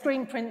intelligent and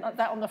screen print like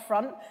that on the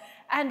front.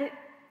 And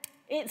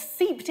it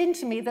seeped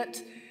into me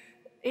that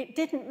it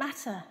didn't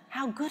matter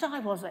how good I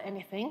was at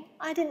anything.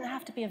 I didn't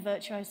have to be a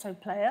virtuoso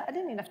player. I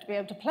didn't even have to be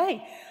able to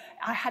play.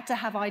 I had to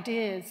have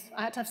ideas.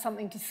 I had to have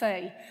something to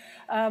say.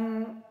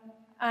 And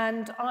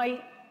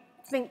I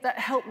think that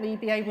helped me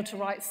be able to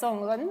write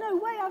songs. Like, no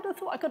way, I would have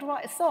thought I could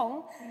write a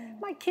song.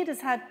 My kid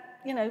has had,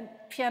 you know,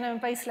 piano and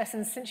bass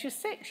lessons since she was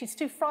 6. She's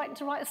too frightened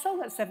to write a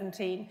song at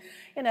 17.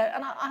 You know,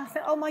 and I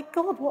think, oh my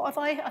God, what have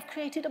I've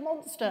created a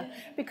monster.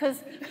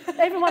 Because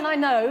everyone I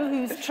know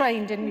who's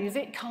trained in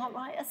music can't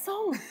write a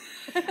song.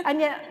 And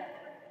yet,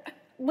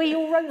 we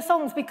all wrote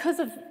songs because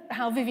of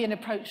how Vivienne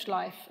approached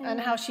life and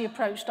how she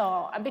approached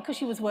art, and because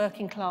she was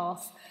working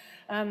class.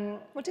 Well,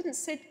 didn't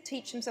Sid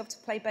teach himself to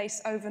play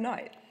bass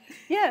overnight?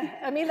 Yeah,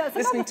 I mean, that's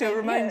listening to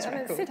a Ramones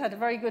record. I mean, Sid had a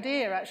very good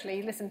ear,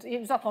 actually. He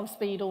was up on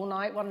speed all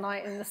night, one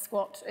night in the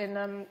squat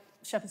in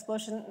Shepherd's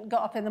Bush, and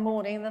got up in the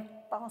morning, and the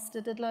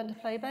bastard had learned to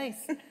play bass.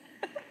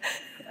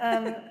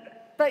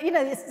 But, you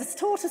know, it's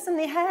tortoise and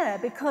the hare,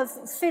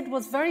 because Sid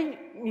was very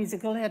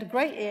musical. He had a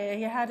great ear.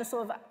 He had a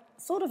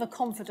sort of a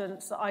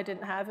confidence that I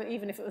didn't have,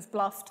 even if it was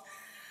bluffed.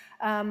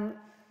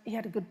 He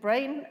had a good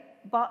brain,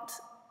 but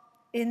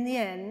in the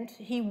end,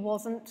 he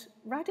wasn't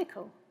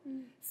radical.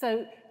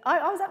 So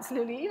I was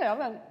absolutely, you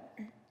know,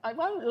 I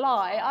won't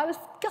lie, I was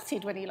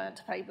gutted when he learned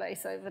to play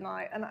bass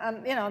overnight.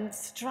 And you know, I'm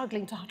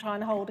struggling to try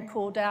and hold a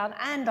chord down,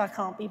 and I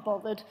can't be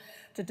bothered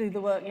to do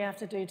the work you have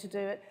to do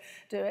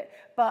it.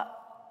 But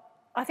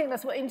I think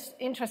that's what's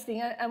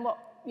interesting, and what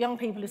young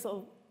people who sort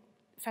of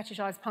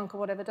fetishize punk or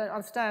whatever don't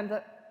understand,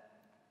 that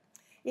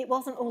it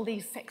wasn't all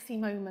these sexy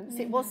moments.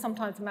 It was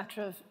sometimes a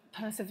matter of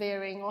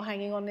persevering or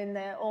hanging on in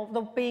there, or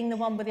being the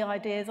one with the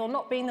ideas, or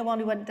not being the one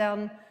who went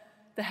down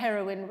the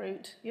heroin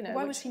route, you know.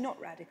 Why was he not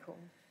radical?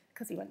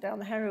 Because he went down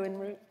the heroin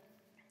route.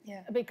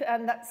 Yeah.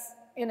 And that's,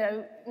 you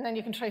know, and then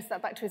you can trace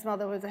that back to his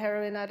mother, who was a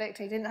heroin addict.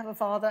 He didn't have a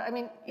father. I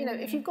mean, you know,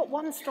 if you've got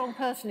one strong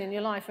person in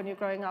your life when you're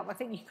growing up, I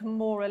think you can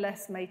more or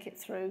less make it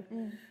through.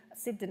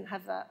 Sid didn't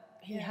have that.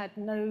 He had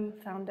no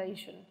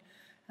foundation.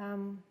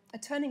 A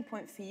turning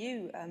point for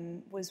you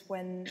was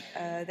when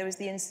there was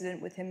the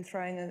incident with him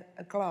throwing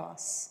a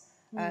glass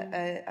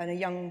and a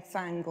young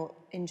fan got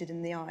injured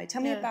in the eye.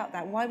 Tell me about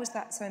that. Why was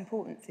that so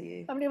important for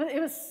you? I mean,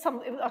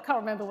 I can't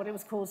remember what it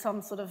was called, some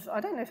sort of,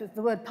 I don't know if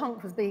the word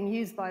punk was being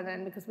used by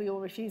then, because we all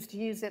refused to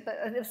use it, but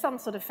it was some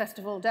sort of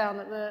festival down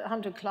at the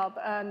 100 Club,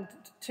 and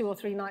 2 or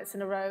 3 nights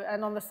in a row,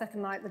 and on the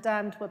second night, the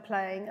Damned were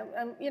playing,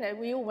 and you know,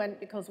 we all went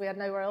because we had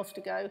nowhere else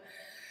to go,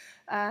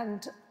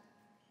 and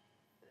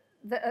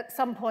at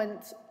some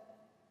point,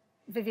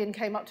 Vivienne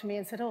came up to me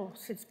and said, oh,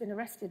 Sid's been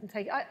arrested and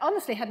taken. I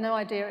honestly had no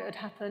idea it had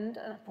happened.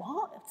 And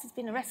what? Sid's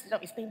been arrested? Oh,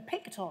 he's been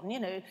picked on, you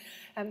know.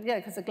 Yeah,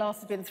 because the glass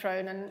has been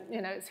thrown and,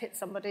 you know, it's hit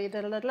somebody,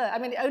 da, da, da, da. I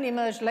mean, it only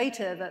emerged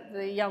later that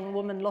the young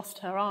woman lost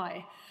her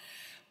eye.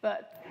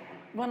 But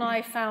when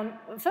I found,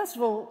 first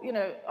of all, you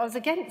know, I was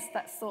against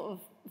that sort of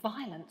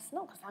violence,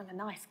 not because I'm a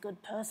nice,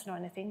 good person or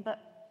anything, but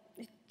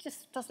it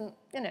just doesn't,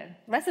 you know,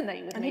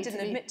 resonate with me. And he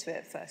didn't admit to it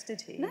at first,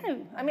 did he?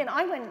 No. I mean,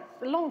 I went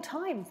a long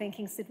time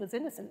thinking Sid was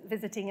innocent,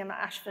 visiting him at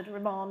Ashford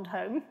Remand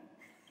Home.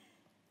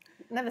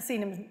 Never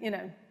seen him, you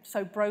know,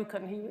 so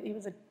broken. He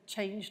was a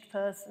changed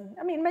person.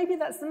 I mean, maybe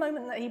that's the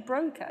moment that he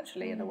broke,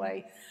 actually, in a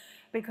way,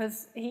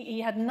 because he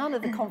had none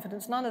of the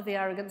confidence, none of the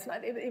arrogance.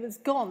 It was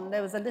gone.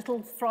 There was a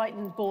little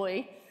frightened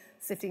boy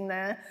sitting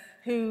there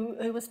who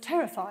was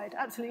terrified,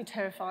 absolutely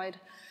terrified.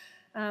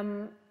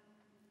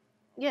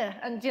 Yeah,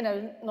 and, you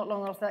know, not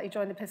long after that, he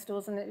joined the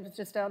Pistols, and it was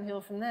just downhill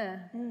from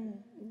there.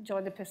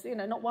 Joined the Pistols, you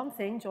know, not one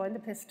thing, joined the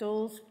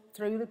Pistols,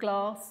 through the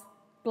glass,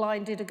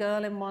 blinded a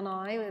girl in one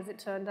eye, as it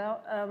turned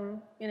out,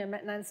 you know,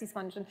 met Nancy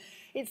Sponge. And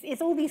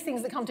it's all these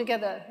things that come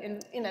together,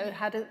 you know,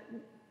 had a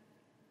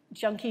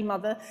junkie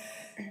mother,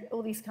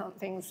 all these kind of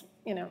things,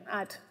 you know,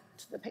 add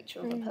the picture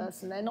of a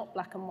person. They're not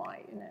black and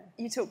white, you know.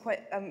 You talk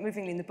quite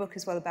movingly in the book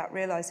as well about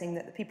realising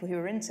that the people who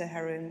were into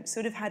heroin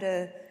sort of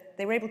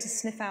they were able to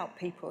sniff out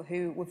people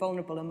who were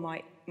vulnerable and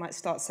might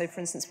start. So, for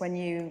instance, when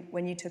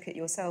you took it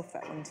yourself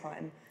that one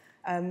time,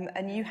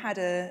 and you had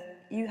a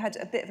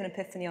bit of an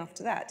epiphany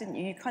after that, didn't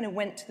you? You kind of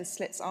went to the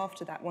Slits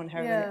after that one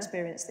heroin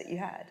experience that you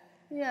had.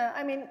 Yeah,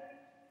 I mean,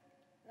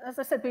 as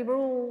I said, we were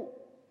all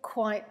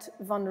quite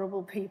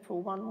vulnerable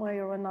people, one way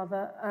or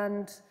another,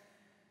 and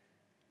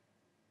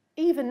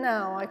even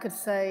now I could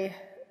say,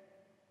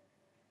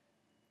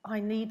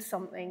 I need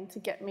something to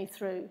get me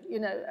through, you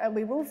know, and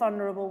we were all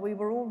vulnerable, we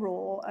were all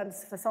raw, and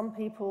for some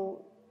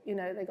people, you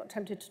know, they got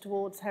tempted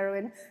towards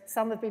heroin,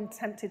 some have been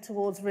tempted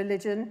towards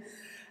religion.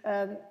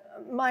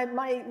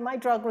 My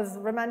drug was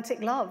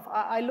romantic love.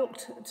 I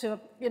looked to,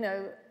 you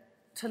know,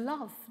 to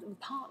love, a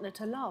partner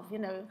to love, you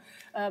know,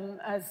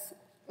 as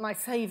my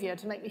saviour,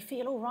 to make me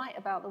feel all right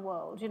about the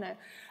world, you know,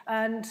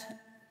 and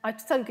I'd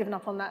so given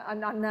up on that,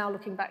 and I'm now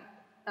looking back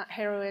at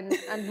heroin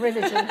and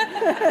religion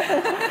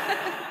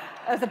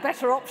as a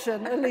better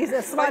option, at least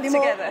a slightly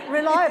more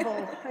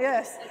reliable,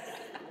 yes.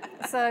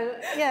 So,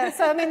 yeah,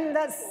 so I mean,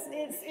 there's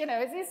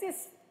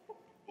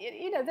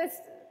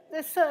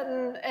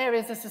certain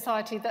areas of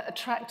society that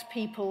attract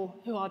people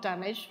who are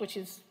damaged, which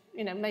is,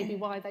 you know, maybe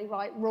why they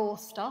write raw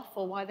stuff,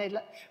 or why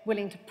they're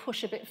willing to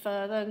push a bit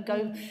further and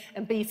go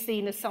and be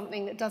seen as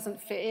something that doesn't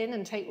fit in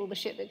and take all the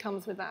shit that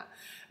comes with that.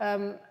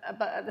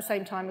 But at the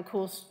same time, of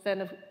course,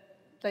 then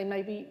they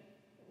maybe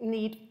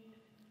need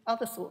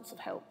other sorts of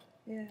help.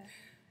 Yeah.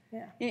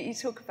 Yeah. You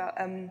talk about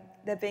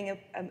there being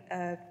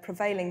a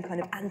prevailing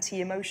kind of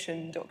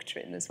anti-emotion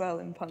doctrine as well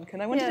in punk,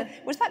 and I wondered,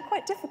 was that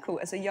quite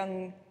difficult as a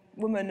young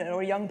woman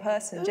or a young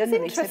person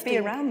generally to be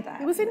around that?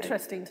 It was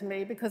interesting to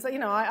me because, you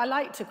know, I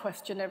like to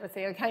question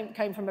everything. I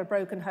came from a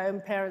broken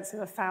home, parents who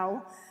were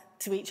foul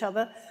to each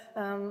other.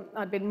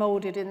 I'd been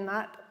moulded in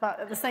that, but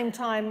at the same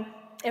time,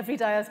 every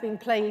day I was being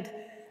played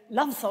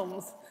love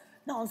songs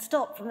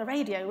non-stop from the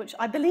radio, which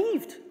I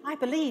believed,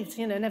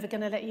 you know, never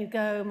gonna let you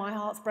go, my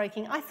heart's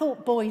breaking. I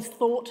thought boys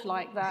thought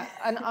like that,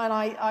 and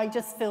I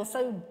just feel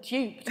so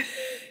duped,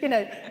 you know.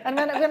 And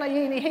when I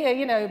hear,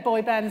 you know,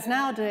 boy bands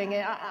now doing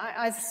it,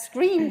 I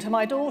scream to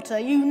my daughter,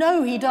 you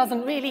know he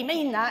doesn't really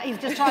mean that, he's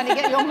just trying to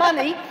get your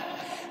money.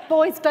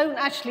 Boys don't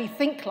actually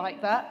think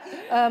like that.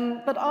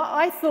 But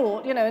I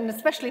thought, you know, and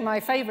especially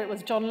my favourite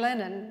was John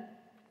Lennon,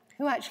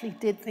 who actually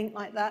did think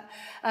like that.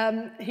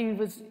 He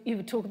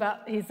would talk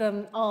about his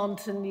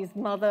aunt and his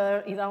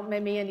mother, his Aunt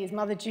Mimi and his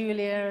mother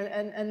Julia,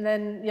 and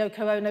then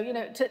Yoko Ono. You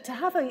know, to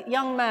have a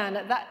young man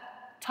at that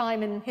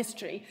time in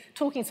history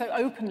talking so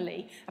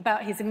openly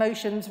about his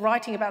emotions,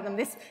 writing about them,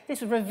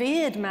 this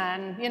revered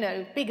man, you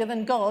know, bigger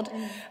than God,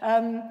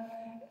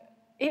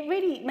 it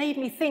really made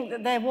me think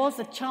that there was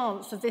a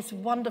chance of this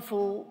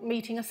wonderful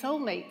meeting a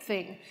soulmate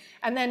thing.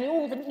 And then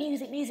all the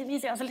music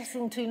I was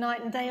listening to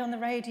night and day on the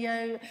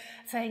radio,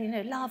 saying, you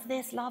know, love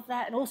this, love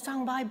that, and all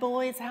sung by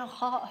boys, how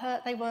heart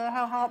hurt they were,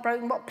 how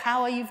heartbroken, what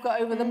power you've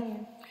got over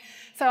them.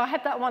 So I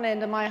had that one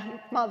end, and my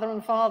mother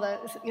and father,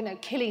 you know,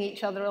 killing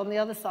each other on the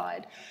other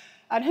side.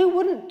 And who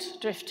wouldn't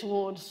drift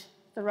towards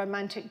the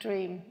romantic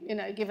dream, you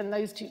know, given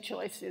those two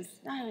choices?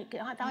 No,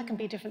 I can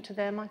be different to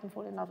them, I can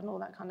fall in love and all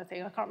that kind of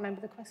thing. I can't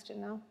remember the question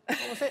now.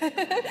 What was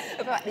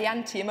it? About the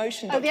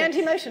anti-emotion. Oh, the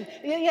anti-emotion.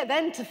 Yeah,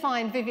 then to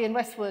find Vivienne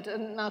Westwood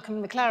and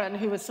Malcolm McLaren,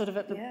 who was sort of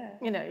at the,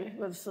 you know,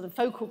 was sort of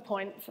focal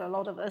point for a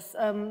lot of us,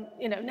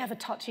 you know, never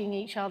touching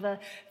each other,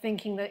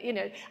 thinking that, you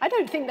know, I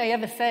don't think they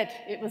ever said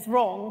it was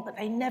wrong, but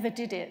they never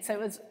did it. So it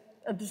was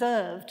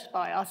observed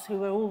by us, who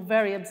were all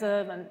very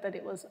observant, that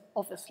it was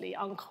obviously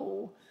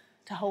uncool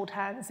to hold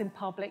hands in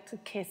public, to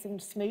kiss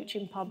and smooch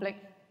in public.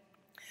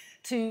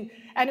 And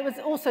it was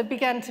also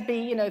began to be,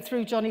 you know,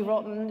 through Johnny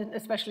Rotten,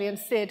 especially, and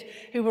Sid,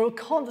 who were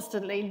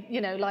constantly,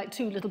 you know, like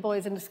two little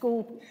boys in the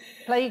school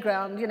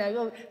playground, you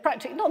know,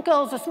 practically, not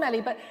girls are smelly,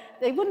 but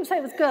they wouldn't say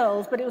it was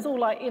girls, but it was all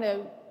like, you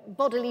know,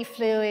 bodily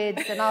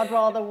fluids, and I'd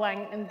rather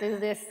wank and do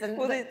this. And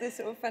well, this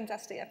sort of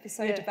fantastic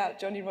episode about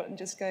Johnny Rotten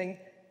just going,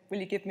 will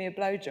you give me a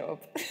blowjob?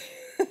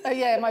 Oh,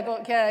 yeah, in my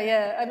book,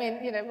 yeah. I mean,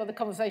 you know, well, the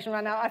conversation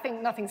ran out. I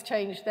think nothing's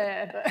changed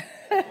there, but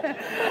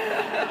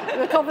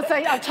the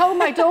conversation, I told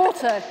my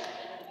daughter,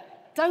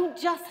 don't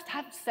just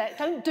have sex,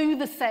 don't do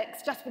the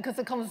sex just because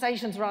the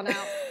conversation's run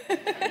out.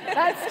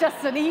 That's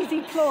just an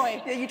easy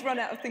ploy. Yeah, you'd run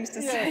out of things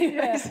to say,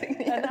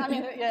 basically. And, I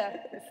mean,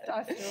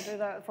 I still do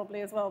that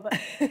probably as well, but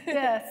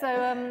yeah,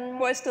 so...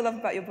 What I still love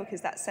about your book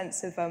is that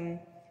sense of, it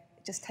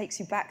just takes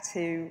you back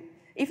to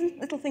even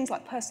little things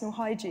like personal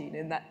hygiene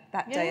in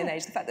that day and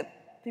age, the fact that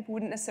people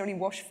wouldn't necessarily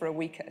wash for a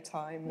week at a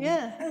time.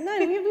 Yeah, no,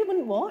 we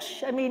wouldn't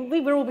wash. I mean,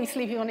 we would all be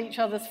sleeping on each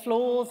other's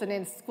floors and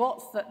in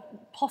squats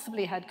that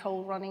possibly had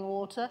cold running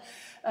water.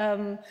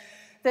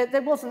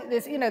 There wasn't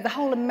this, you know, the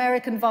whole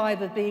American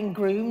vibe of being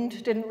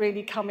groomed didn't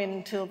really come in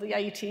until the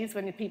 80s,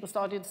 when people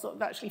started sort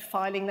of actually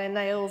filing their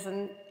nails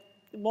and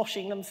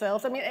washing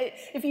themselves. I mean,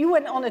 if you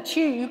went on a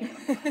tube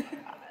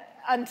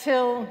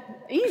until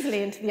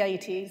easily into the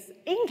 80s,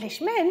 English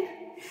men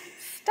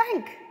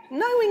stank.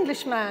 No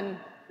Englishman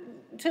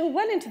until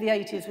well into the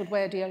 80s, would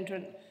wear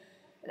deodorant.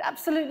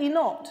 Absolutely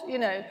not, you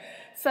know.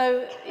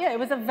 So, yeah, it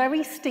was a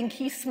very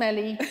stinky,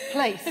 smelly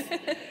place.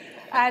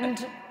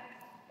 And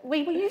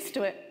we were used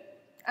to it.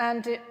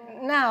 And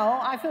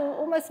now I feel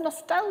almost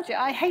nostalgic.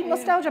 I hate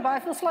nostalgia, but I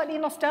feel slightly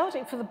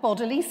nostalgic for the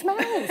bodily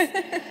smells.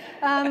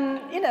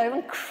 You know,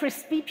 and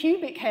crispy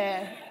pubic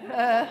hair.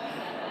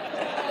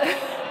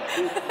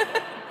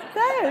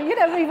 So, you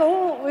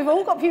know, we've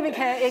all got pubic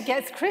hair. It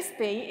gets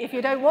crispy if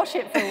you don't wash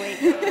it for a week.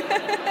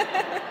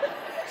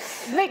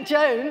 Mick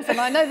Jones, and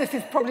I know this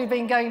has probably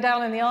been going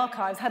down in the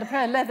archives, had a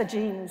pair of leather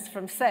jeans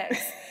from Sex,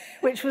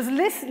 which was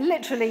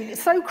literally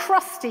so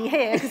crusty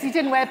here because he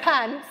didn't wear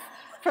pants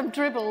from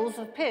dribbles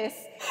of piss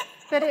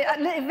that it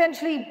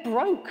eventually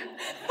broke.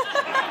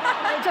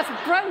 It just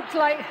broke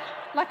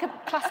like a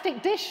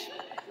plastic dish.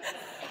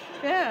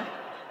 Yeah.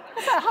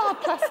 What's that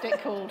hard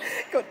plastic called?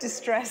 Got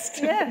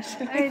distressed. Yeah,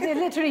 it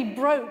literally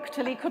broke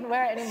till he couldn't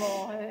wear it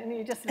anymore,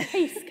 and just a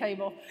piece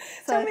came off.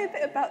 So, tell me a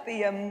bit about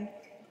the...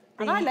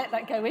 And I let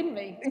that go in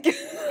me.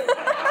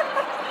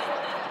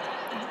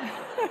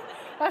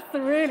 That's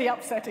the really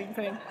upsetting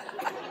thing.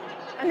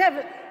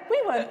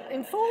 We weren't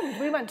informed.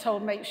 We weren't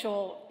told, make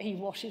sure he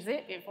washes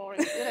it before it,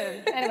 you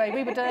know. Anyway,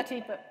 we were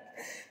dirty, but...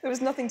 There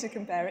was nothing to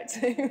compare it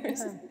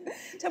to.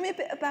 Tell me a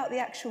bit about the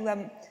actual,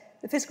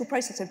 the physical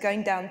process of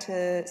going down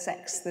to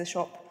Sex, the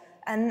shop,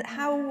 and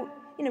how,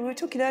 you know, we were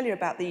talking earlier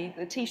about the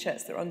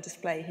T-shirts that are on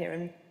display here,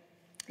 and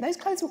those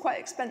clothes were quite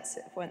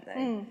expensive, weren't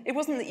they? It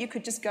wasn't that you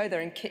could just go there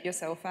and kit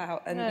yourself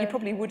out, and you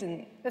probably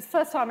wouldn't. It's the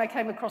first time I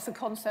came across the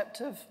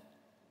concept of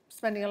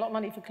spending a lot of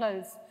money for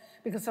clothes,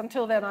 because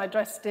until then I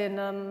dressed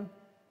in...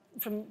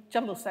 from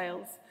jumble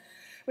sales,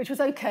 which was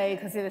okay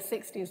because in the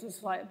 60s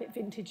was like a bit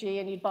vintagey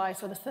and you'd buy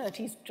sort of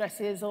 30s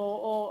dresses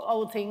or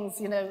old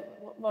things, you know,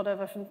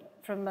 whatever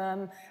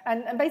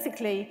and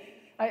basically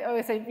I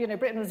always say, you know,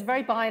 Britain was a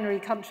very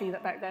binary country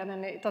back then,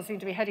 and it does seem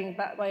to be heading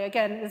that way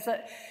again, is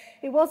that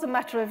it was a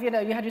matter of, you know,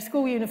 you had your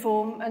school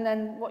uniform and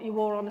then what you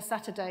wore on a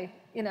Saturday.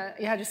 You know,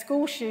 you had your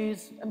school shoes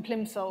and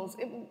plimsolls.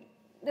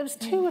 There was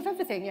two of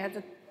everything. You had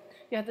the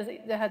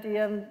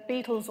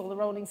Beatles or the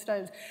Rolling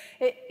Stones.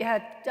 You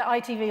had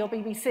ITV or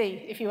BBC,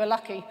 if you were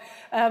lucky.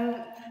 What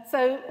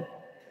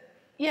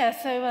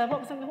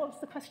was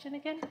the question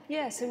again?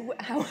 Yeah, so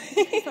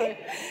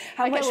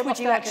how much would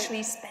you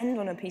actually spend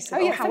on a piece of...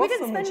 Oh, yeah, so we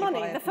didn't spend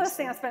money. The first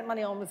thing I spent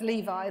money on was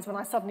Levi's, when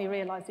I suddenly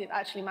realised it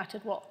actually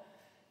mattered what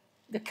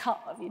the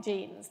cut of your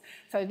jeans.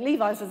 So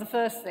Levi's was the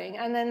first thing,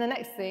 and then the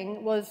next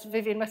thing was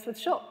Vivienne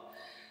Westwood's shop.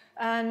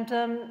 And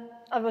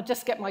I would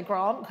just get my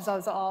grant, because I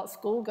was at art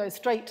school, go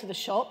straight to the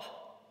shop,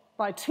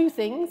 buy 2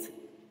 things,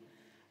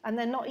 and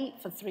then not eat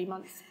for 3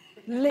 months.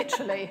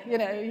 Literally, you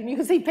know, you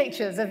can see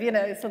pictures of, you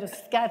know, sort of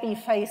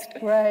scabby-faced,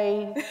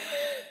 grey,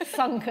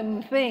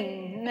 sunken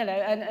thing, you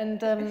know,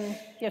 and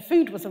yeah,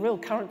 food was a real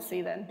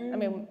currency then. I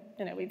mean,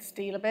 you know, we'd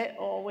steal a bit,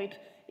 or we'd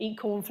eat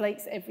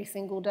cornflakes every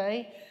single day,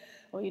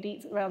 or you'd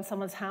eat around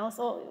someone's house,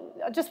 or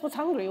I just was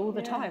hungry all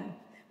the time.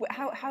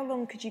 How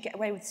long could you get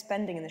away with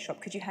spending in the shop?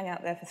 Could you hang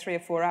out there for 3 or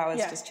 4 hours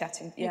just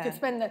chatting? You could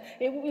spend that.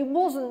 It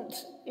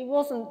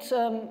wasn't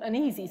an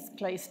easy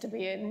place to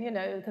be in, you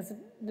know, because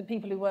the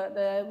people who worked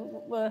there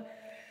were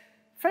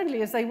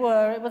friendly as they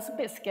were. It was a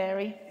bit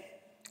scary,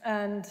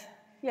 and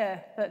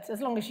yeah, but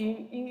as long as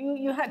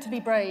you had to be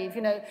brave,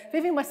 you know.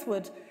 Vivienne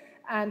Westwood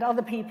and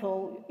other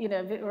people, you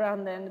know,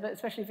 around then, but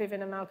especially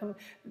Vivienne and Malcolm,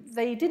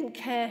 they didn't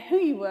care who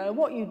you were,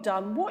 what you'd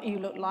done, what you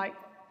looked like,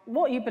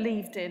 what you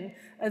believed in,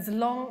 as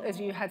long as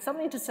you had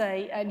something to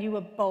say and you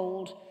were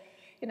bold.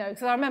 You know,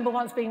 because I remember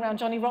once being around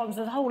Johnny Rotten's,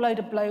 there's a whole load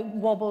of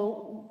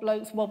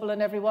blokes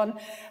wobbling everyone,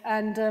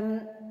 and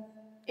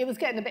it was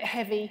getting a bit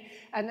heavy,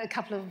 and a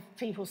couple of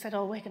people said,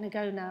 oh, we're going to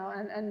go now,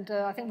 and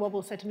I think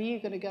Wobble said to me,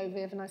 you're going to go,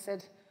 Viv, and I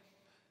said,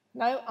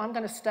 no, I'm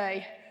going to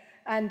stay.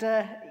 And,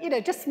 you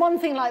know, just one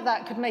thing like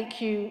that could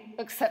make you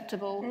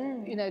acceptable,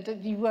 you know,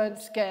 that you weren't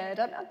scared.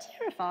 I'm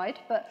terrified,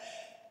 but...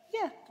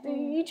 yeah,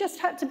 you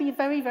just had to be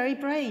very, very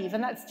brave,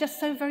 and that's just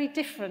so very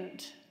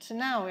different to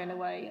now, in a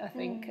way, I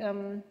think.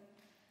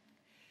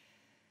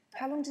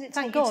 How long did it take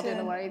Thank God, in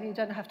a way, you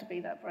don't have to be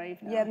that brave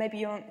now. Yeah,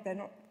 maybe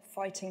they're not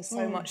fighting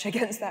so much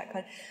against that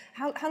kind of...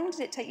 How long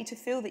did it take you to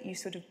feel that you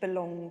sort of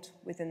belonged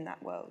within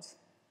that world?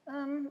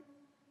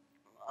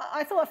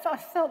 I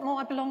felt more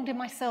I belonged in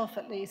myself,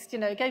 at least, you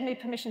know. It gave me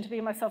permission to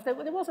be myself. There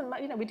wasn't,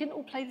 you know, we didn't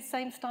all play the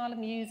same style of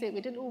music,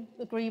 we didn't all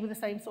agree with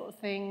the same sort of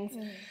things.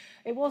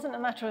 It wasn't a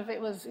matter of it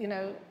was, you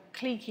know,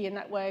 cliquey in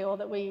that way, or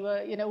that we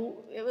were, you know,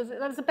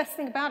 that was the best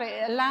thing about it.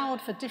 It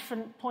allowed for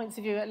different points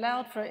of view, it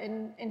allowed for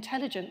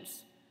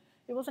intelligence.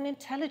 It was an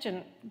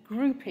intelligent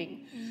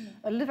grouping,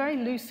 a very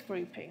loose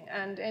grouping,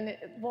 and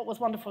what was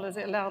wonderful is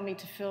it allowed me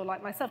to feel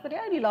like myself, but it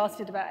only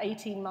lasted about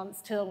 18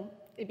 months till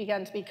it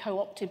began to be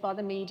co-opted by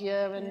the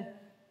media, and,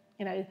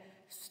 you know,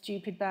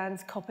 stupid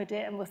bands copied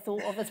it and were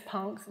thought of as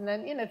punks, and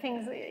then, you know,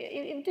 things,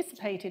 it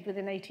dissipated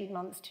within 18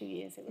 months, 2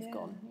 years, it was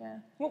gone,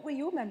 What were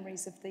your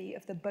memories of the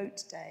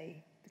boat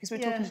day? Because we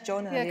were talking to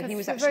John earlier, he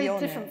was actually very on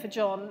different it. for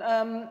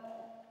John.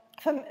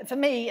 for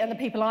me and the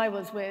people I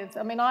was with,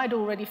 I mean, I'd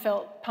already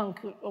felt punk,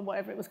 or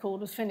whatever it was called,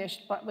 was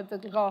finished, but with the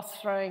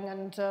glass throwing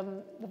and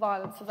the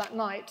violence of that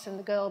night and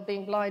the girl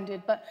being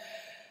blinded. But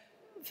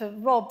for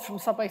Rob from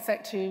Subway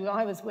Sect, who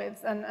I was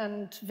with,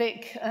 and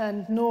Vic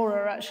and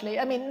Nora, actually,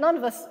 I mean, none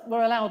of us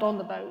were allowed on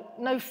the boat.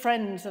 No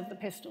friends of the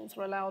Pistols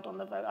were allowed on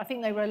the boat. I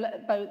think they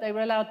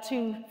were allowed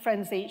 2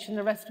 friends each, and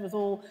the rest was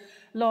all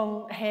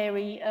long,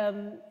 hairy,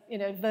 you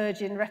know,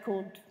 Virgin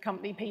record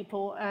company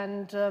people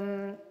and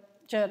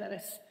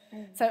journalists.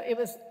 So it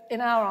was,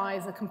 in our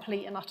eyes, a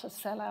complete and utter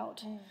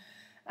sellout.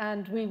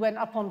 And we went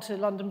up onto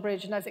London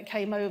Bridge, and as it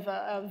came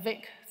over,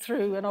 Vic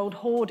threw an old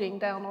hoarding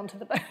down onto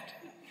the boat.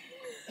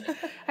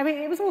 I mean,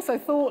 it was also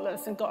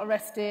thoughtless, and got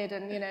arrested,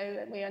 and, you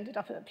know, we ended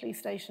up at the police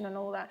station and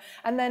all that.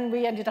 And then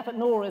we ended up at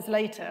Nora's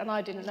later, and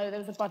I didn't know there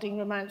was a budding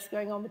romance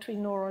going on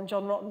between Nora and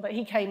John Rotten, but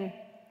he came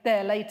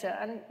there later,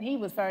 and he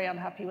was very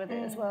unhappy with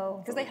it as well.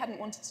 Because they hadn't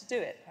wanted to do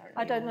it,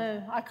 apparently. I don't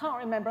know. I can't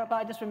remember, but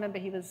I just remember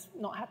he was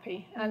not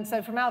happy. And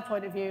so from our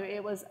point of view,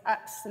 it was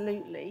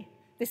absolutely,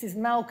 this is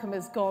Malcolm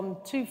has gone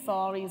too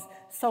far. He's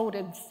sold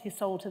his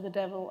soul to the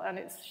devil, and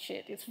it's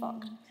shit, it's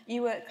fucked.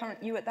 You at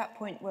that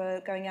point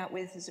were going out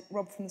with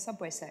Rob from the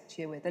Subway Sect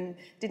you were with, and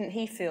didn't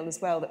he feel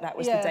as well that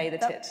was the day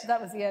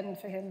that was the end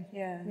for him.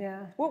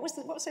 Yeah. What was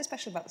so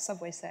special about the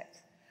Subway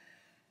Sect?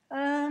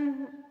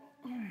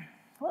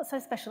 What's so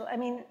special? I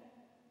mean,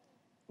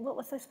 what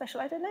was so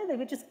special? I don't know. They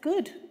were just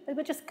good. They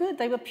were just good.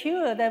 They were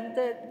pure.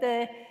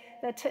 They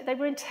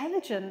were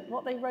intelligent.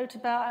 What they wrote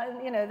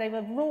about, you know, they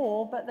were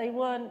raw, but they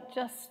weren't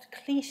just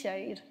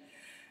cliched.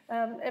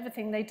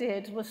 Everything they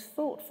did was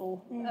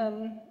thoughtful,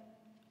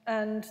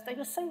 and they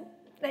were so.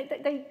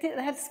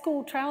 They had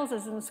school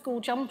trousers and a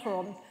school jumper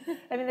on.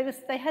 I mean,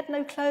 they had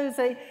no clothes.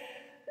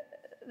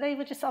 They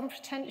were just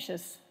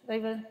unpretentious. They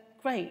were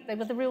great. They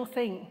were the real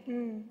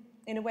thing.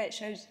 In a way, it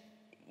shows,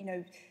 you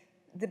know,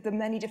 the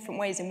many different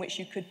ways in which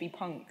you could be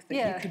punk, that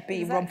you could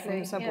be exactly. Rob from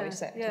the Subway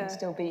Sect and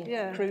still be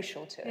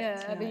crucial to it.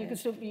 Yeah, I mean, you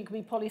could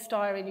be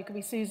polystyrene, you could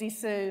be Susie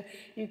Sue,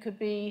 you could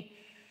be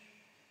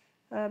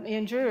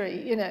Ian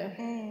Drury, you know.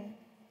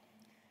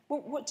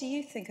 Well, what do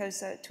you think? I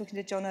was talking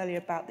to John earlier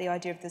about the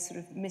idea of the sort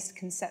of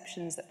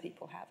misconceptions that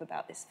people have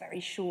about this very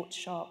short,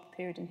 sharp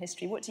period in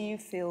history. What do you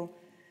feel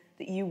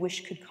that you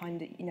wish could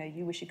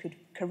you wish you could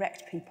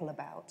correct people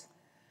about?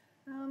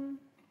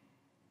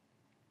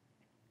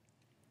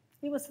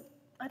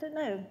 I don't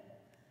know.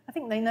 I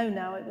think they know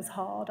now it was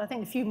hard. I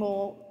think a few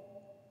more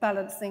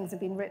balanced things have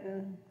been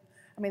written.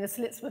 I mean, the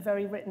Slits were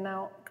very written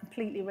out,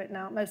 completely written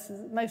out. Most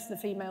of the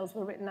females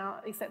were written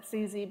out, except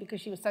Susie, because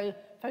she was so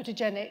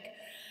photogenic.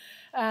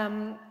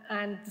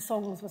 And the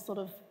songs were sort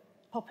of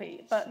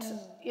poppy. But,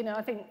 you know,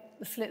 I think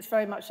the Slits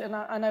very much, and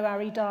I know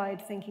Ari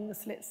died thinking the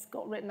Slits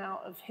got written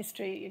out of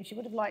history, and she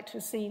would have liked to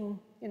have seen,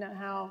 you know,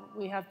 how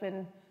we have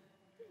been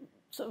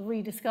sort of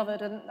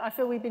rediscovered, and I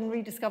feel we've been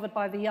rediscovered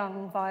by the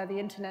young via the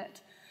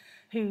internet,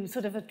 who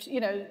sort of, you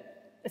know,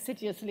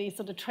 assiduously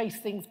sort of trace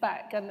things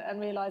back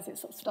and realise it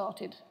sort of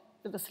started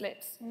with the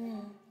Slits.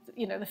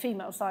 You know, the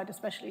female side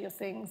especially of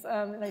things.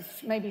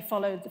 They've maybe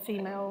followed the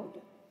female,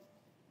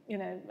 you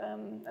know,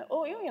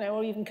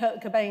 or even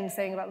Kurt Cobain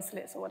saying about the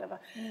Slits or whatever.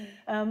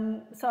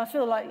 So I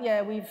feel like,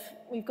 yeah,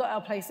 we've got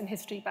our place in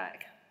history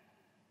back.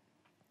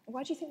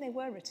 Why do you think they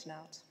were written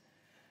out?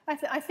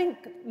 I think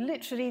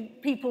literally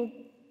people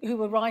who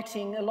were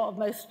writing,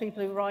 most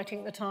people who were writing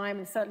at the time,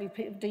 and certainly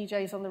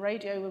DJs on the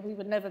radio, where we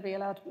would never be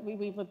allowed,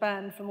 we were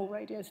banned from all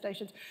radio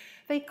stations,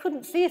 they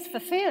couldn't see us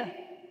for fear.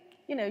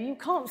 You know, you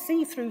can't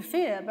see through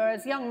fear,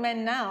 whereas young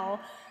men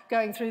now,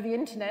 going through the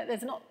internet,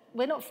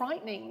 we're not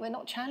frightening, we're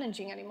not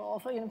challenging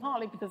anymore, you know,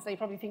 partly because they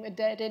probably think we're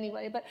dead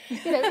anyway, but,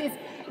 you know,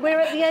 we're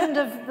at the end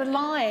of the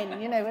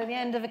line, you know, we're at the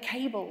end of a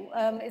cable.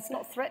 It's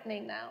not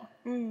threatening now.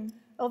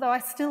 Although I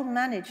still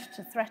manage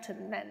to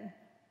threaten men.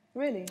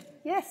 Really?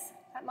 Yes.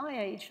 At my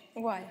age.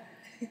 Why?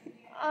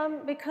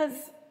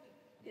 Because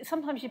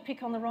sometimes you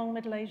pick on the wrong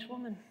middle-aged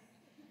woman.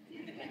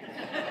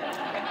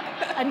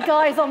 And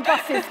guys on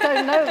buses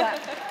don't know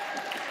that.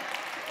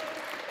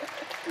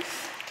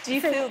 Do you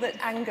feel that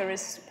anger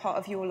is part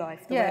of your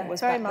life, the way it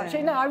was very back much.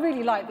 then? You know, I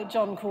really like that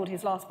John called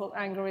his last book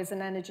Anger is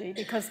an Energy,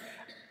 because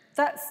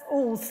that's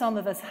all some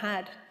of us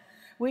had.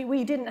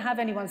 We didn't have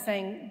anyone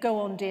saying, go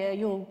on, dear,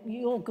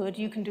 you're good,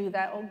 you can do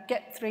that, or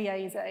get 3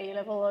 A's at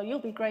A-level, or you'll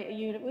be great at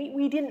uni.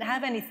 We didn't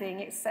have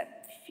anything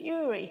except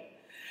fury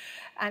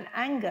and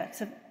anger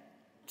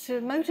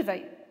to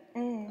motivate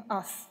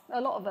us, a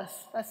lot of us.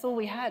 That's all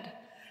we had.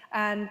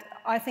 And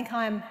I think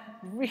I'm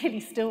really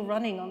still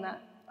running on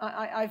that.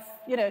 I've,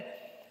 you know,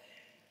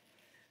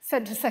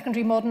 sent to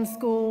secondary modern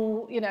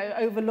school, you know,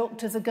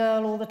 overlooked as a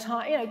girl all the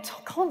time, you know,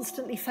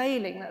 constantly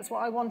failing. That's what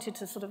I wanted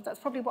to that's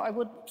probably what I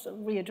would sort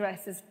of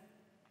readdress is,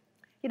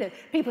 you know,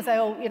 people say,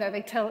 oh, you know,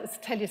 they tell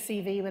your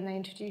CV when they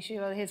introduce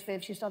you, oh, here's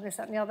Viv, she's done this,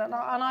 that, and the other. And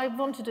I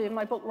wanted to, in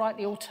my book, write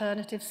the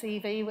alternative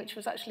CV, which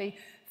was actually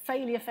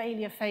failure,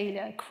 failure,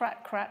 failure,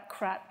 crap, crap,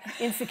 crap,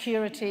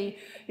 insecurity,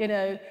 you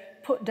know,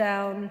 put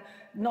down,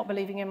 not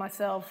believing in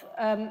myself,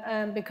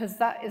 because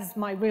that is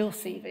my real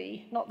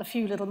CV, not the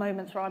few little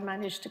moments where I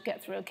managed to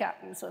get through a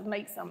gap and sort of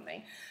make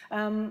something.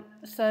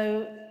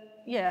 So,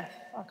 yeah,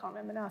 I can't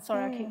remember now.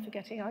 Sorry, I keep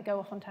forgetting. I go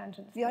off on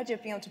tangents. The idea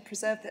of being able to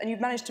preserve that, and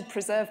you've managed to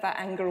preserve that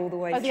anger all the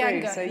way through. The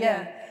anger, so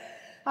yeah.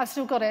 I've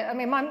still got it. I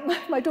mean,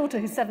 my daughter,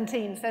 who's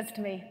 17, says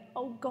to me,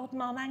 "Oh, God,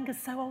 Mum, anger's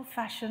so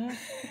old-fashioned."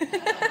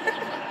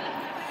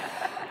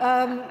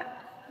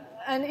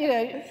 And, you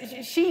know,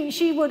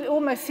 she would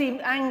almost see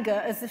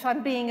anger as if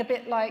I'm being a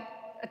bit like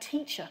a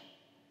teacher.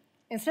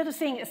 Instead of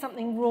seeing it as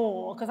something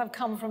raw, because I've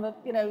come from a,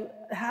 you know,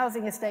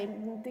 housing estate,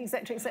 et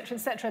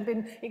cetera, and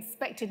been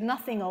expected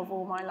nothing of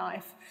all my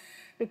life,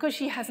 because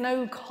she has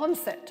no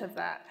concept of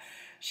that,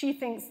 she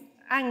thinks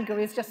anger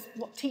is just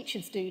what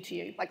teachers do to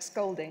you. Like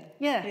scolding.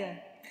 Yeah.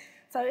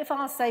 So if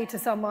I say to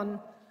someone,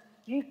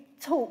 "You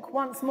talk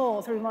once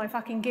more through my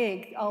fucking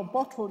gig, I'll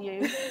bottle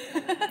you,"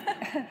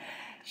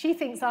 she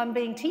thinks I'm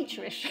being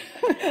teacherish.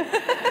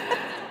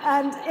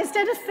 And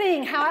instead of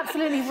seeing how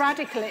absolutely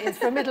radical it is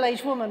for a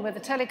middle-aged woman with a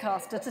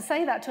Telecaster to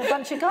say that to a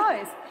bunch of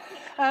guys.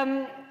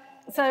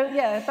 So,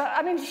 yeah, but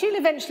I mean, she'll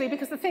eventually,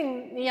 because the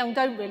thing the young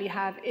don't really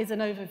have is an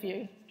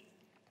overview.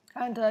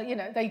 And, you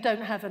know, they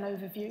don't have an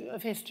overview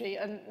of history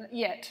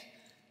yet.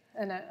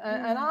 And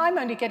I'm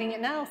only getting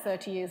it now,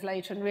 30 years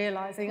later, and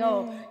realising,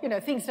 oh, you know,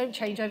 things don't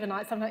change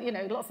overnight. Sometimes, you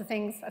know, lots of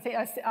things. I think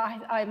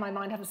I in my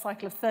mind, have a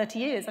cycle of 30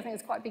 years. I think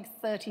it's quite a big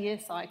 30-year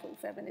cycle,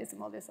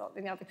 feminism or this or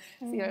the other.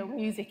 You know,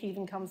 music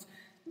even comes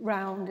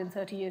round in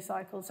 30-year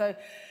cycles. So,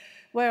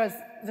 whereas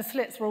the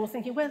Slits were all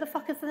thinking, where the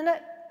fuck is the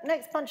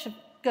next bunch of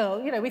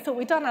girls? You know, we thought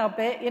we'd done our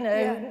bit, you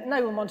know,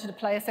 no one wanted to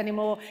play us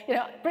anymore. You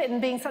know,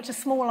 Britain being such a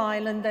small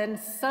island and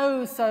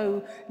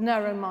so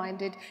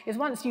narrow-minded, is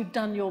once you've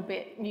done your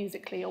bit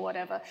musically or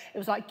whatever, it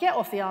was like, get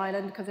off the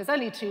island, because there's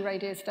only 2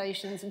 radio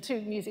stations and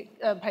 2 music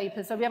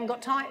papers, so we haven't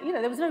got time. You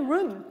know, there was no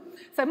room.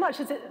 So much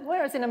as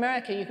whereas in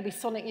America you could be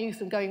Sonic Youth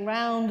and going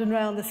round and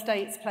round the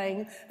States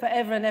playing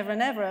forever and ever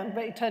and ever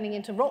and turning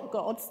into rock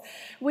gods,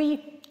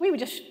 we were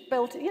just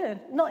built, you know,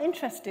 not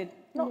interested.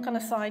 Not going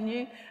to sign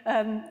you,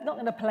 not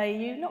going to play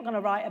you, not going to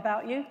write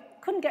about you.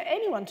 Couldn't get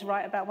anyone to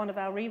write about one of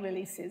our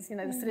re-releases. You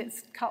know, the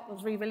Slits cut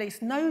was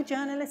re-released. No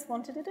journalist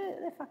wanted to do it.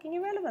 They're fucking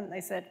irrelevant,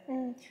 they said.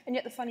 And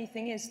yet the funny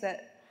thing is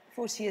that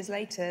 40 years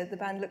later, the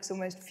band looks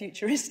almost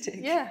futuristic.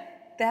 Yeah.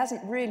 There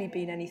hasn't really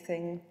been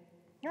anything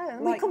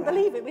we couldn't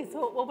believe it. We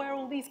thought, well, where are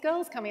all these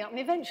girls coming up? And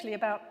eventually,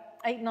 about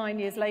 8, 9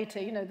 years later,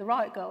 you know, the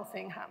Riot Girl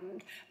thing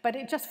happened. But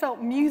it just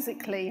felt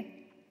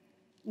musically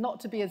not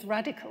to be as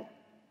radical.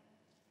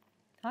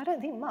 I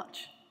don't think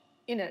much,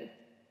 you know,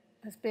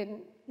 has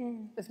been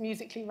as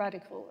musically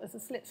radical as the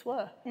Slits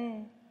were.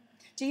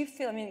 Do you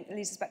feel, I mean, it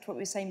leads us back to what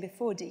we were saying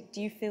before, do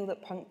you feel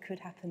that punk could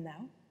happen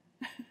now?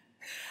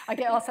 I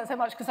get asked that so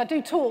much because I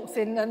do talks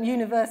in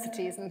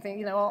universities and things,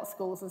 you know, art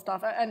schools and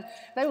stuff, and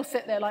they all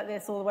sit there like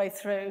this all the way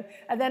through,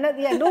 and then at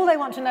the end, all they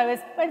want to know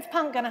is, when's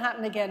punk going to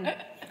happen again?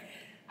 And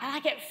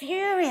I get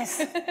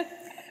furious.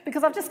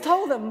 Because I've just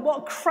told them what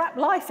a crap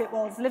life it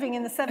was living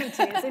in the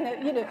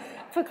 70s. You know,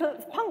 for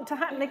punk to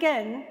happen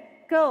again,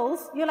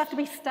 girls, you'll have to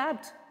be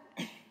stabbed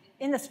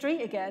in the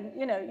street again.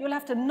 You know, you'll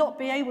have to not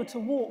be able to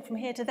walk from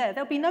here to there.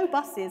 There'll be no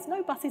buses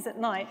at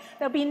night.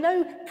 There'll be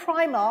no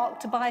Primark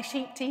to buy a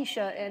cheap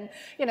T-shirt in.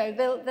 You know,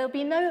 there'll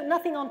be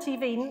nothing on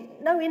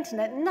TV, no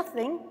internet,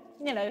 nothing.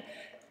 You know,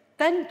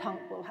 then punk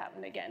will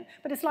happen again.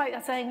 But it's like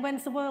saying,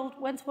 when's World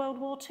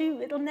War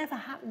II? It'll never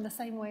happen the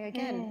same way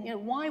again. You know,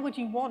 why would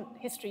you want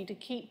history to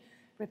keep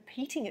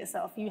repeating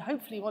itself? You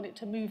hopefully want it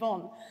to move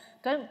on.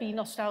 Don't be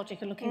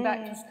nostalgic and looking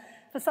back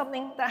for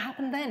something that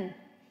happened then.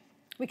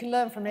 We can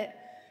learn from it.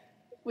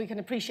 We can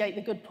appreciate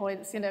the good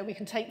points. You know, we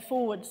can take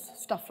forward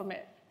stuff from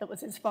it that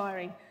was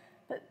inspiring.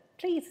 But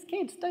please,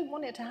 kids, don't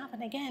want it to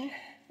happen again.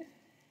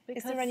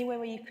 Is there anywhere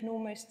where you can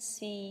almost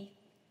see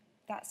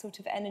that sort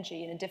of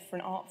energy in a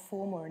different art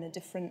form or in a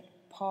different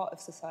part of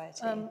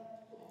society?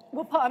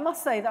 Well, I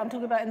must say that I'm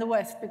talking about in the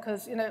West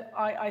because, you know,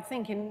 I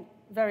think in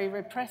very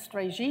repressed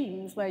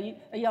regimes where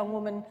a young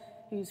woman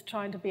who's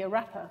trying to be a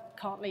rapper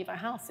can't leave her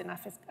house in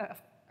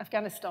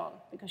Afghanistan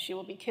because she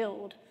will be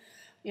killed,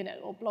 you know,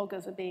 or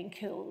bloggers are being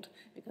killed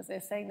because they're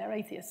saying they're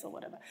atheists or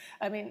whatever.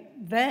 I mean,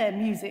 their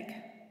music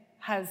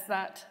has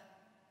that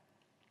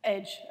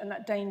edge and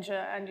that danger,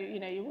 and you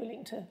know, you're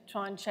willing to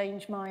try and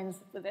change minds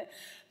with it.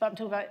 But I'm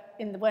talking about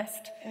in the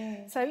West.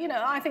 So, you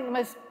know, I think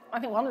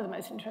one of the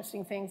most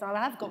interesting things, I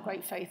have got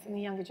great faith in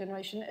the younger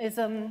generation, is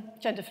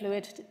gender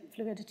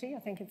fluidity. I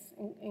think it's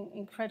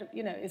incredible,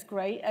 you know, it's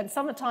great. And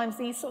sometimes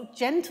these sort of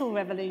gentle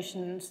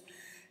revolutions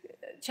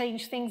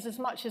change things as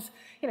much as,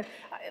 you know,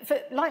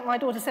 like my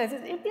daughter says,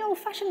 it'd be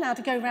old-fashioned now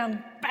to go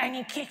around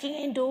banging, kicking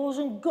indoors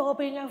and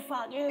gobbing and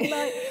fucking,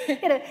 like,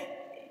 you know,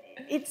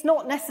 it's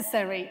not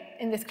necessary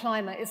in this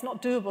climate. It's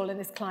not doable in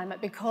this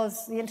climate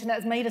because the internet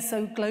has made us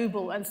so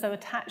global and so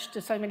attached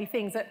to so many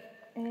things that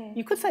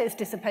you could say it's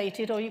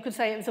dissipated, or you could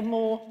say it was a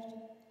more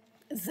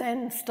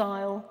Zen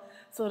style,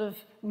 sort of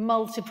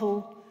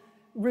multiple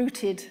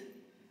rooted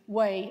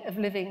way of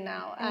living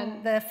now,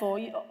 and therefore,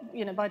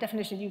 you know, by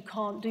definition, you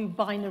can't do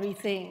binary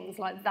things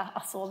like that,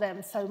 us or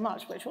them, so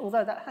much, which,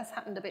 although that has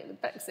happened a bit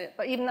with Brexit,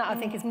 but even that I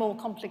think is more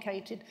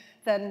complicated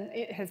than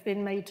it has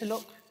been made to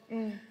look,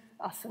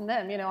 us and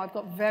them. You know, I've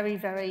got very,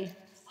 very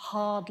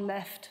hard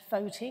left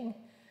voting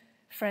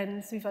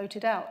friends who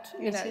voted out,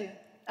 you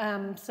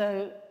know.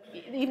 So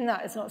even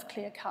that is not as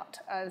clear cut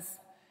as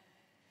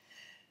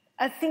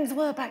things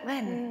were back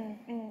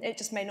then. It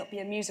just may not be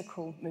a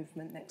musical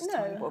movement next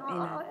time.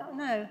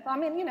 No. I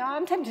mean, you know,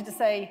 I'm tempted to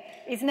say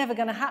it's never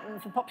going to happen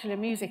for popular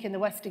music in the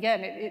West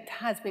again. It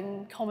has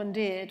been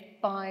commandeered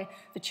by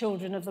the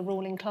children of the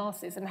ruling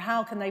classes, and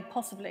how can they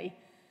possibly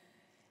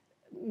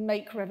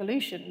make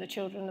revolution, the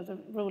children of the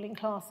ruling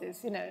classes,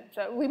 you know?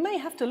 So we may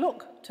have to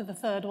look to the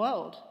third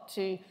world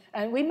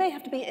and we may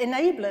have to be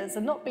enablers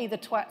and not be the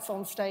twats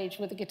on stage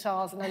with the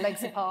guitars and their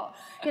legs apart.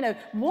 You know,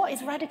 what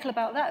is radical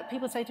about that?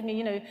 People say to me,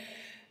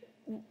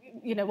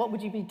 you know, what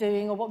would you be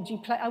doing or what would you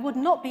play? I would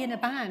not be in a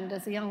band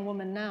as a young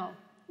woman now.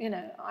 You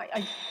know,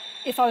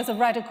 if I was a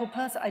radical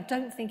person, I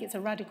don't think it's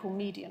a radical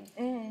medium.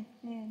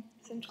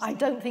 I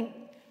don't think,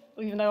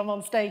 even though I'm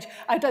on stage,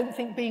 I don't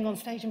think being on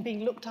stage and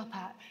being looked up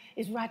at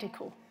is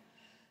radical.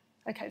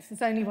 Okay, this is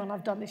the only one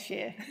I've done this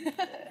year.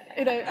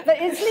 You know, but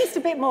it's at least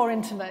a bit more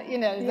intimate, you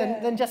know,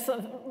 than just sort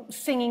of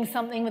singing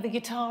something with a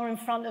guitar in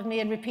front of me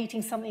and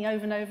repeating something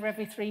over and over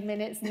every 3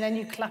 minutes, and then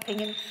you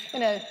clapping, and, you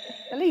know,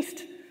 at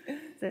least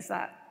there's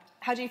that.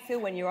 How do you feel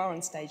when you are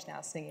on stage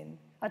now singing?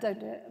 I don't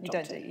do it. You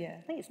don't do it, yeah.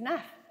 I think it's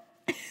naff.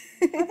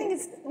 I think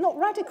it's not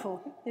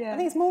radical. I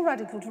think it's more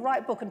radical to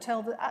write a book and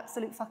tell the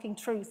absolute fucking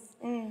truth,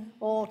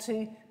 or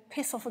to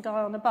piss off a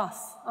guy on a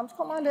bus. I've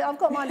got my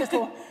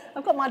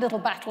little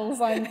battles.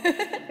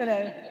 You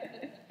know.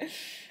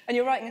 And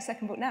you're writing a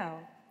second book now.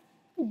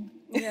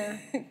 Yeah.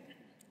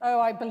 Oh,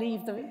 I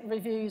believed the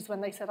reviews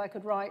when they said I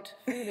could write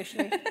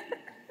foolishly.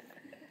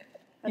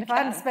 And if I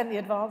hadn't spent the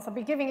advance, I'd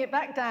be giving it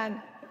back,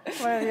 Dan,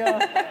 wherever you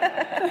are.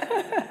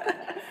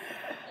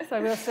 So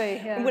we'll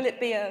see. Yeah. And will it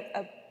be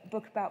a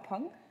book about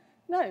punk?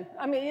 No,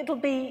 I mean, it'll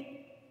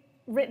be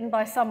written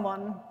by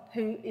someone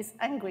who is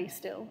angry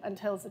still and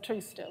tells the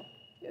truth still.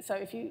 So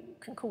if you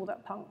can call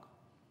that punk.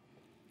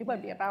 It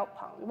won't be about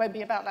punk. It won't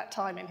be about that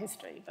time in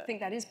history. But I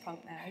think that is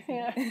punk now,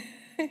 isn't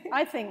it?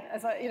 I think,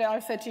 as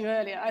I've said to you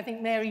earlier, I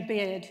think Mary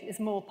Beard is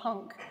more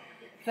punk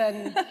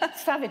than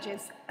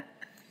Savages.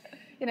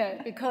 You know,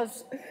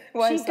 because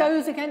she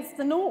goes against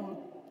the norm.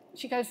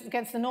 She goes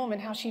against the norm in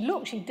how she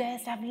looks. She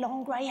dares to have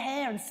long grey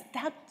hair, and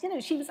you know,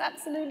 she was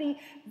absolutely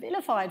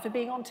vilified for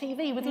being on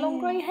TV with long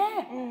grey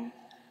hair.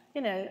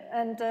 You know,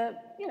 and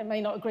you know, may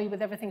not agree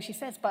with everything she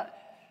says, but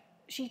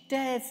she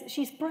dares.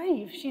 She's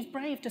brave. She's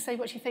brave to say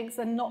what she thinks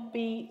and not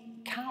be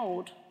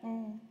cowed.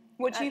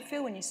 What do you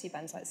feel when you see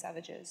bands like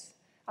Savages?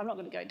 I'm not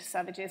going to go into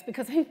Savages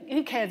because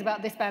who cares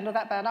about this band or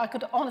that band? I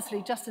could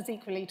honestly just as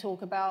equally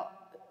talk about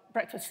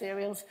breakfast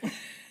cereals.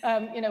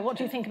 You know, what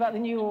do you think about the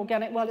new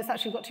organic? Well, it's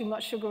actually got too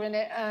much sugar in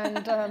it,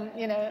 and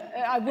you know,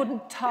 I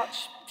wouldn't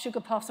touch Sugar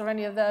Puffs or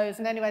any of those.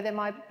 And anyway, they're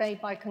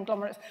made by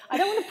conglomerates. I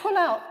don't want to pull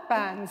out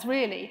bands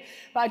really,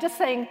 but I'm just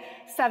saying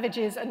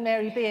Savages and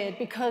Mary Beard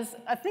because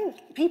I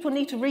think people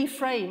need to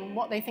reframe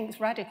what they think is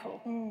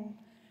radical.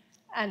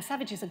 And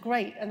Savages are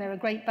great, and they're a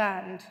great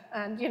band.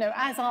 And, you know,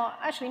 as are,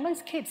 actually,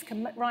 most kids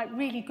can write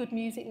really good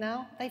music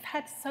now. They've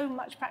had so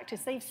much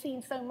practice. They've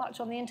seen so much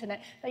on the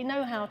internet. They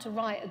know how to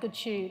write a good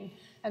tune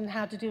and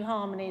how to do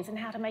harmonies and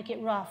how to make it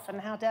rough and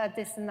how to add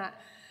this and that.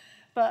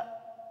 But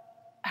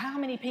how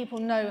many people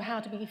know how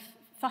to be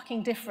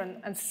fucking different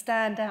and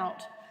stand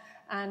out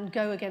and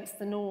go against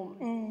the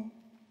norm?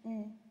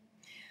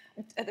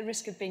 At the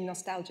risk of being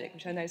nostalgic,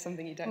 which I know is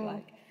something you don't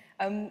like,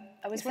 I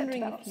was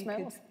wondering if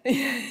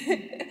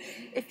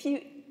you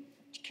could,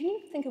 can you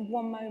think of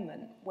one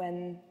moment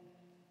when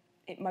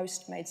it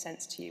most made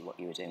sense to you what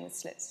you were doing with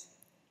Slits?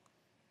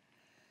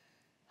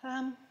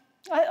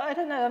 I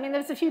don't know. I mean,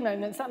 there's a few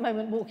moments. That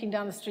moment walking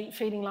down the street,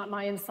 feeling like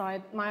my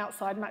outside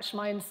matched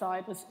my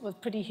inside was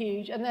pretty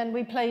huge. And then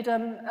we played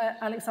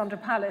Alexandra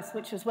Palace,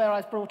 which is where I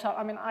was brought up.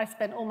 I mean, I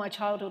spent all my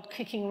childhood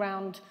kicking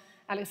around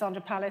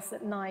Alexandra Palace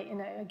at night, you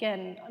know,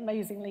 again,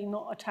 amazingly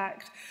not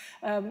attacked,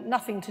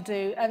 nothing to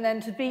do. And then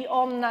to be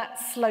on that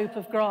slope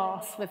of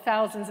grass with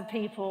thousands of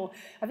people,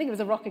 I think it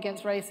was a Rock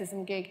Against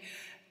Racism gig,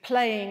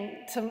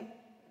 playing to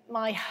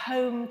my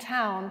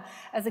hometown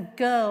as a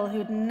girl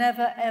who'd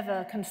never,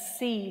 ever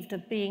conceived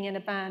of being in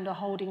a band or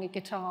holding a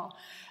guitar.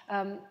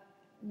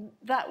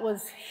 That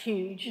was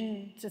huge.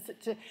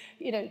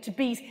 You know, to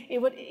be,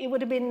 it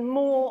would have been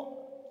more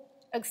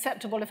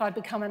acceptable if I'd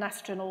become an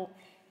astronaut,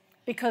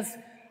 because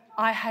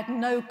I had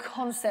no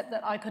concept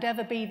that I could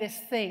ever be this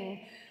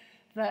thing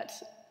that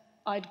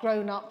I'd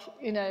grown up,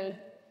 you know,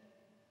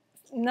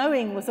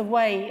 knowing was a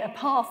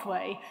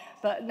pathway,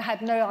 but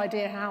had no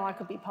idea how I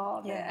could be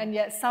part of it. And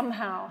yet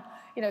somehow,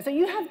 you know, so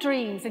you have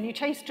dreams and you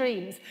chase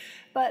dreams,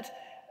 but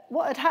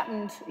what had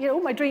happened, you know,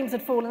 all my dreams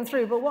had fallen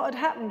through, but what had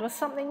happened was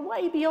something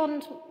way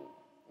beyond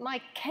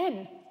my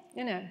ken,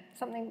 you know,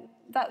 something,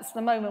 that's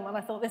the moment when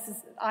I thought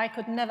I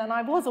could never, and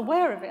I was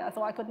aware of it, I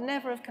thought I could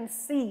never have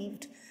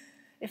conceived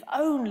if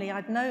only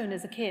I'd known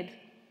as a kid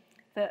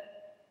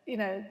that, you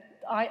know,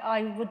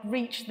 I would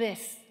reach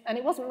this. And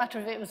it wasn't a matter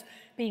of it was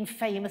being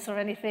famous or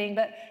anything,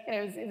 but, you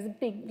know, it was a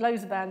big,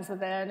 loads of bands were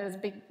there, and it was a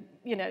big,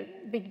 you know,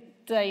 big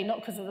day, not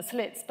because of the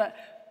Slits, but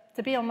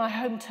to be on my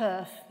home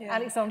turf,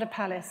 Alexandra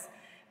Palace,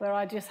 where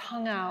I just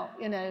hung out,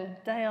 you know,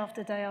 day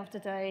after day after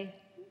day.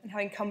 And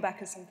having come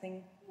back as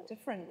something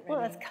different, really.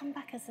 Well, I've come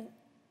back as a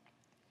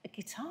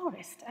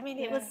guitarist. I mean,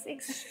 it was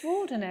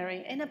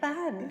extraordinary in a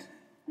band.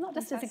 Not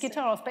just as a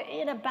guitarist, but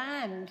in a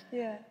band.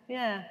 Yeah.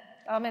 Yeah.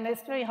 I mean,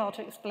 it's very hard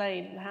to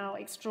explain how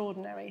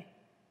extraordinary.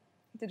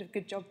 You did a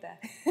good job there.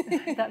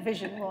 That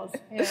vision was,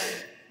 yeah.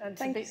 And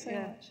Thank you so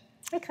much.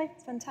 Okay.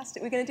 It's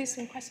fantastic. We're going to do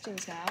some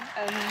questions now.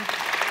 I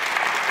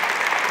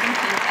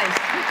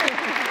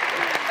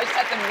just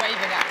had them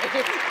waving at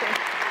me.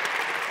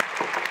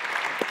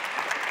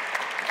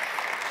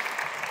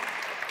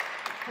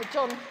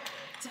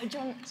 So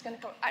John is going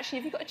to come. Actually,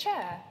 have you got a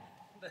chair?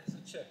 There's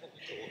a chair.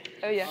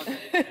 Oh, yeah.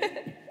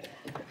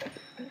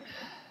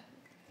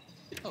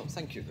 Oh,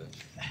 thank you, Viv.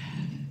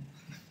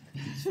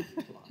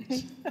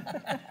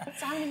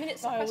 So how many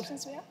minutes of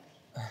questions do we have?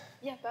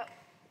 Yeah,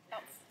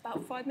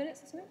 about 5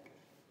 minutes, isn't it?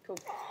 Cool.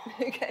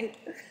 Okay.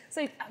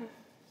 So,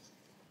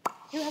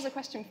 who has a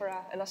question for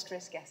our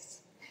illustrious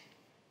guests?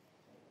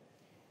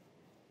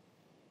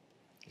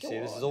 You see,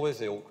 this is always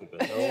the awkward bit.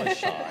 They're always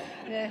shy.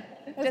 Yeah.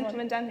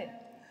 Gentleman down here.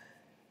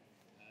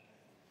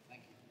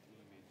 Thank you for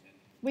calling me a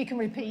gentleman. We can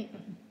repeat.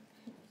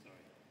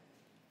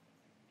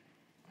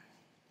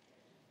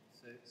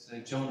 So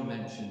John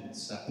mentioned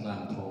Ça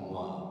plane pour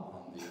moi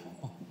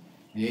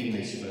and the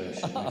English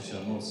version, which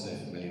I'm also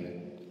familiar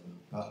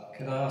with. But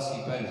could I ask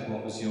you both,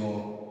 what was your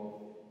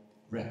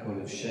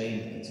record of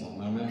shame at the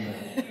time? I remember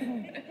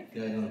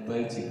going on a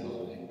boating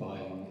holiday and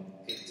buying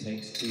It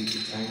Takes Two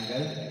to Tango,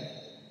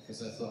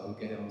 because I thought I would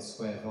get it on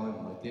square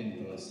vinyl. I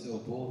didn't, but I still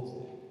bought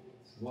it.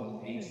 So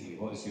what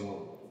is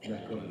your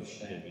record of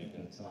shame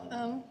at the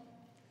time?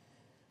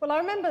 Well, I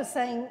remember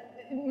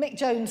Mick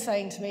Jones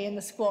saying to me in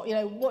the squat, you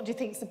know, what do you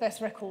think is the best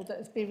record that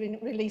has been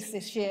released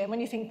this year? And when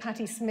you think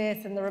Patti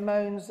Smith and the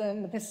Ramones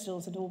and the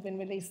Pistols had all been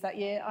released that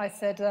year, I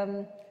said,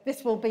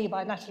 This Will Be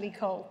by Natalie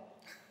Cole.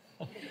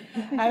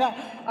 And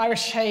I was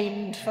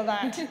shamed for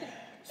that.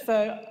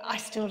 So I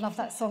still love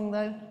that song,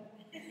 though.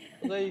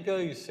 Well, there you go,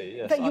 you see.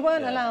 Yes, But you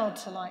weren't allowed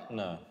to like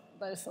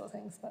those sort of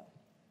things. But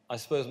I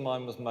suppose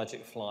mine was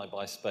Magic Fly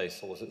by Space,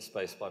 or was it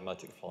Space by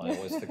Magic Fly? I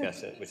always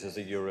forget it, which is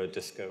a Euro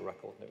disco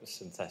record, and it was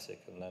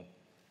synthetic, and then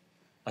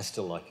I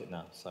still like it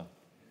now, so.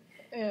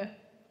 yeah.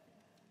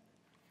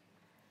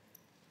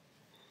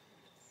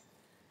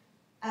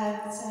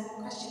 So,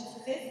 question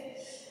for Viv.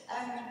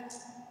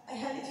 I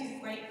heard that Through the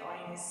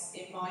Grapevine is,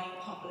 in my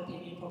humble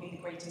opinion, probably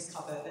the greatest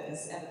cover that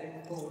has ever been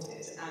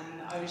recorded.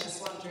 And I was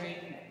just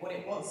wondering what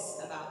it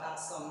was about that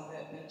song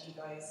that made you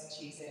guys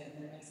choose it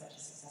and then make such a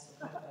successful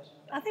cover version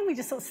of it. I think we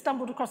just sort of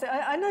stumbled across it.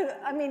 I know,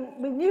 I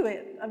mean, we knew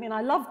it. I mean,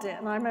 I loved it.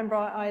 And I remember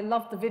I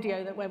loved the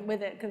video that went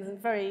with it, because it's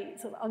a very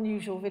sort of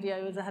unusual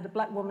video. It had a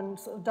black woman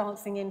sort of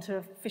dancing into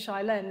a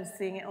fisheye lens,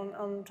 seeing it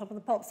on top of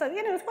the pop. So,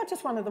 you know, it was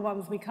just one of the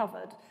ones we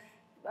covered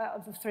out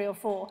of the 3 or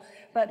 4.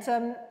 But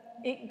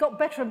it got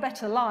better and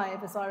better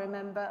live, as I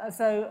remember.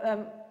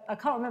 So I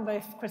can't remember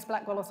if Chris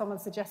Blackwell or someone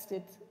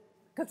suggested,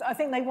 because I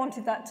think they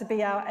wanted that to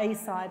be our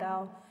A-side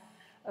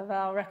of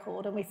our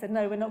record, and we said,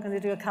 no, we're not going to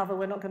do a cover,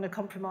 we're not going to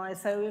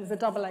compromise. So it was a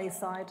double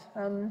A-side.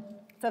 So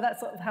that's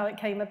sort of how it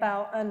came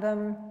about.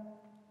 And,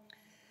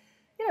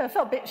 you know, I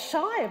felt a bit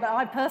shy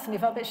I personally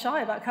felt a bit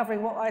shy about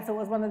covering what I thought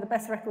was one of the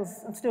best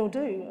records, and still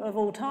do, of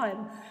all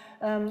time.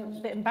 A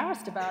bit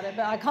embarrassed about it,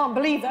 but I can't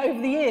believe that over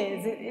the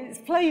years it's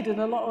played in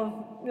a lot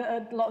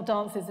of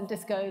dances and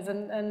discos,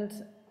 and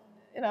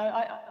you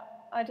know,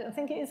 I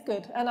think it is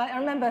good. And I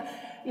remember,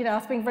 you know,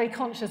 us being very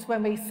conscious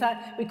when we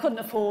couldn't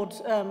afford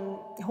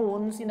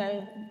horns, you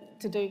know,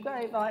 to do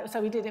grapevine, so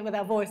we did it with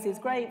our voices,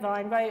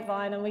 grapevine,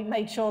 grapevine, and we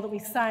made sure that we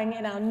sang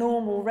in our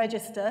normal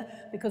register,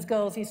 because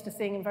girls used to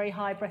sing in very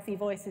high breathy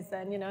voices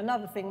then. You know,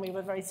 another thing we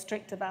were very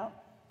strict about,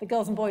 the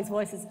girls' and boys'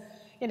 voices,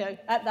 you know,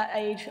 at that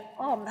age,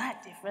 aren't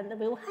that different, that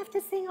we all have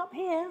to sing up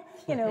here,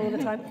 you know, all the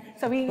time.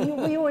 So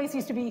we always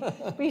used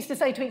to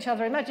say to each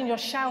other, imagine you're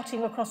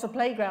shouting across a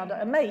playground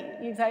at a mate.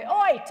 You'd say,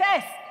 oi,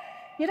 Tess!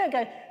 You don't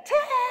go,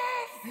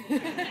 Tess!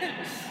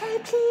 Hey,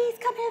 please,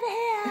 come over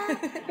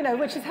here! You know,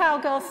 which is how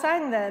girls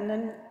sang then,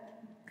 and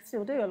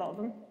still do, a lot of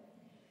them.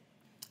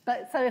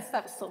 But so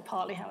that's sort of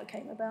partly how it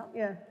came about,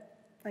 yeah.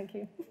 Thank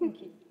you.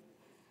 Thank you.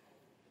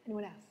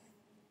 Anyone else?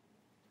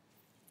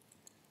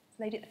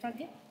 Lady at the front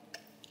here.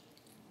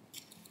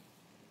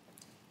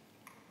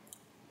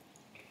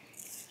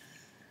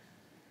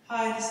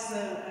 Hi, this is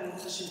a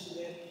question for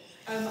you.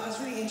 I was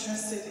really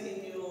interested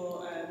in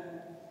your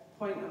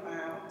point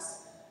about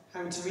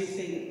having to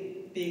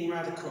rethink being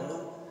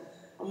radical.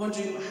 I'm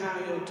wondering how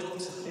your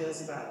daughter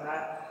feels about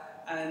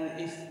that,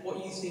 and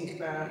what you think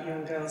about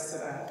young girls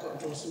today. I've got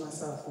a daughter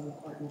myself, and I'm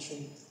quite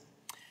intrigued.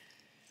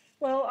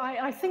 Well,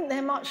 I think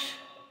they're much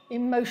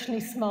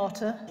emotionally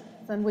smarter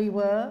than we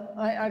were.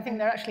 I think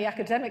they're actually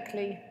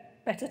academically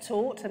better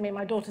taught. I mean,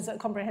 my daughter's at a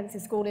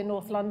comprehensive school in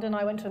North London.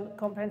 I went to a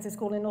comprehensive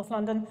school in North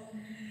London.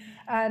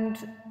 And,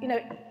 you know,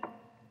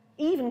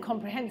 even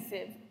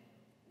comprehensive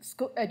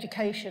school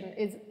education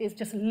is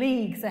just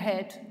leagues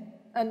ahead.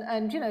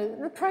 And, you know,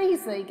 the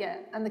praise they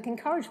get and the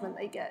encouragement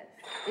they get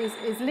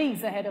is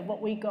leagues ahead of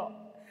what we got.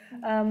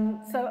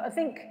 So I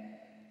think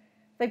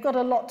they've got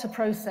a lot to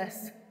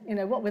process, you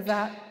know, what with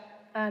that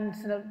and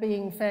sort of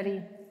being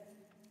fairly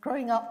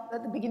growing up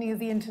at the beginning of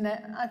the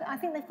internet. I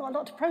think they've got a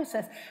lot to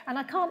process. And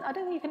I don't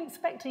think you can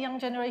expect a young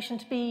generation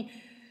to be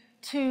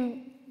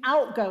too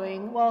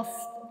outgoing whilst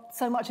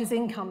so much is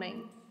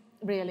incoming,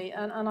 really.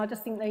 And I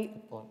just think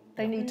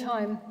they need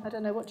time. I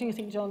don't know, what do you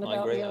think, John, about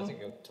I agree, young? I think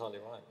you're entirely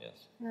right,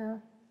 yes. Yeah.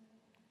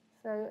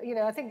 So, you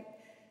know, I think,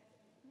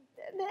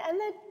 and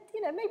they're,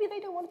 you know, maybe they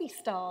don't want to be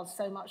stars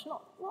so much,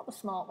 not the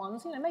smart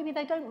ones, you know, maybe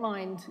they don't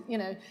mind, you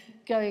know,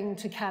 going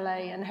to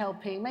Calais and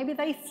helping. Maybe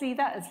they see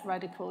that as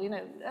radical, you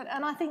know,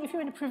 and I think if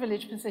you're in a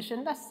privileged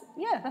position, that's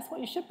what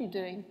you should be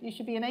doing. You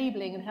should be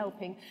enabling and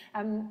helping,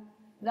 and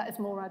that is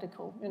more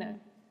radical, you know.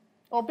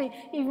 Or be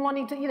even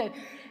wanting to, you know,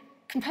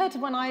 compared to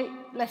when I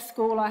left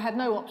school, I had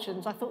no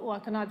options. I thought, well, I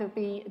can either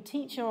be a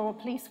teacher or a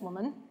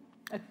policewoman,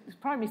 a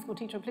primary school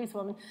teacher or a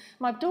policewoman.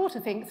 My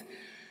daughter thinks,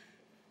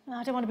 oh,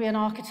 I don't want to be an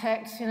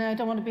architect, you know, I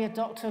don't want to be a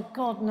doctor,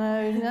 God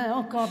no,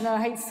 oh God no,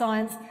 I hate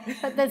science.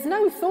 But there's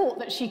no thought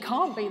that she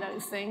can't be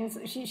those things.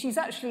 She's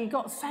actually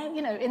got,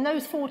 you know, in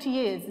those 40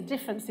 years, the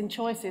difference in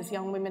choices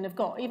young women have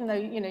got, even though,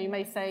 you know, you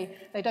may say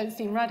they don't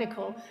seem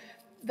radical,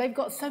 they've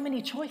got so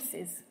many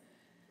choices.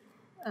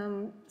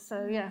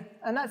 So yeah,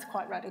 and that's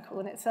quite radical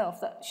in itself,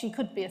 that she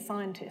could be a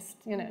scientist,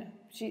 you know.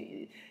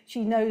 She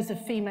knows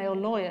of female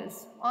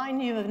lawyers. I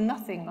knew of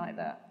nothing like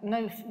that,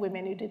 no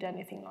women who did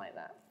anything like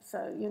that.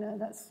 So, you know,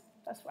 that's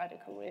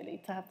radical, really,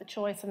 to have the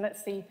choice, and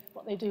let's see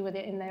what they do with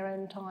it in their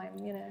own time,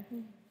 you know.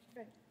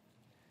 Great.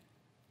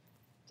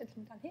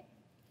 Gentleman down here.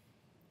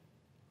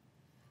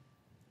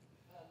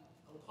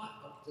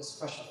 This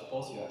question for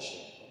both of you,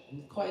 actually.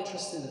 I'm quite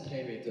interested in the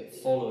period that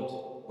followed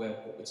what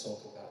we're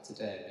talking about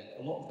today. I mean,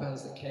 a lot of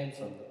bands that came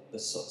from the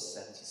sort of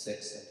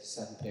 76,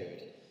 77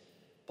 period,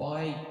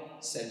 by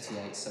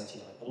 78,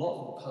 79, a lot of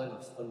them were kind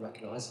of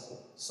unrecognisable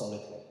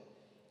sonically.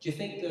 Do you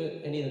think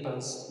that any of the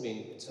bands, I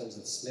mean, in terms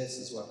of the Slits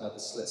as well, the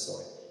Slits,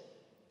 sorry,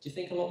 do you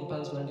think a lot of the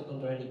bands were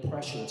under any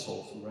pressure at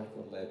all from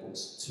record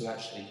labels to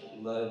actually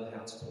learn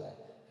how to play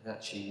and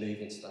actually move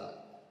into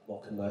that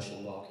more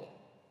commercial market?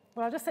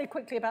 Well, I'll just say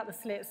quickly about the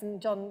Slits,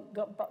 and John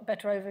got a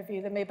better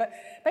overview than me, but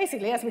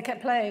basically, as we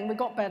kept playing, we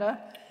got better.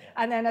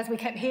 And then as we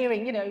kept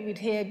hearing, you know, we'd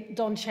hear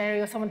Don Cherry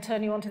or someone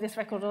turn you onto this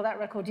record or that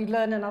record, you'd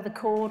learn another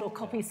chord or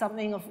copy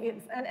something,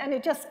 and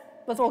it just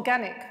was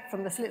organic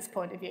from the Slits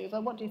point of view.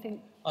 But what do you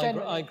think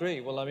generally? I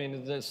agree. Well, I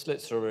mean, the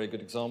Slits are a very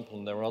good example,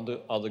 and there are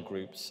other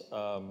groups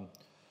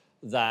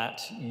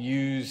that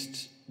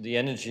used the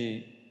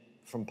energy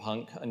from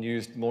punk and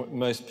used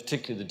most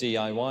particularly the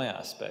DIY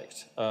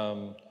aspect.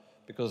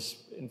 Because,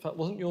 in fact,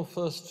 wasn't your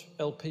first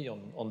LP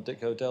on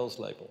Dick O'Dell's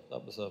label?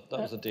 That was a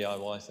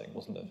DIY thing,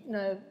 wasn't it?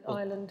 No,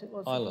 Island, it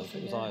was. Island,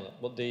 it was Island.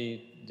 But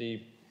the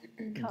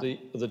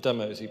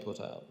demos he put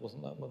out,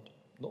 wasn't that one?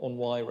 On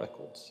Y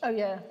Records. Oh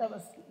yeah, that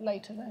was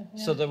later though.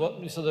 Yeah. So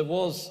there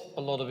was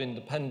a lot of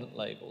independent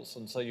labels,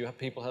 and so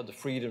people had the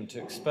freedom to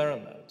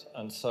experiment.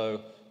 And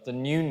so the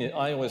newness,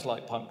 I always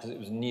liked punk because it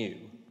was new,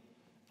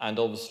 and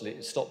obviously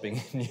it stopped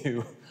being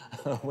new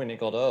when it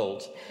got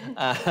old.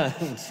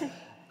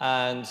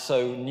 And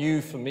so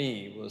new for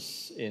me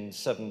was in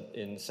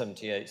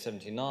 78,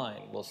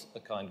 79 was a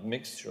kind of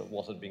mixture of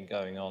what had been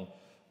going on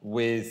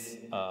with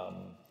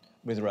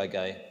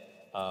reggae,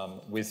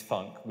 with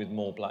funk, with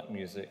more black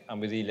music,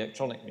 and with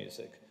electronic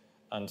music.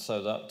 And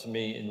so that, to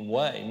me, in a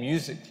way,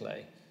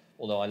 musically,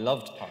 although I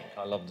loved punk,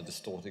 I loved the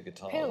distorted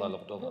guitars, Pill. I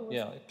loved all that.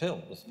 Yeah,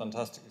 Pill was a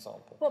fantastic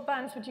example. What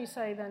bands would you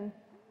say then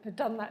had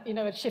done that, you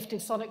know, had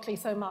shifted sonically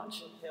so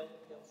much?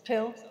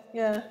 Pill.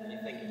 Yeah. When you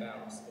think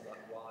about something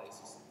like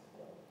Rise,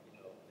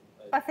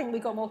 I think we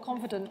got more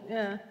confident, yeah.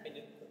 I mean,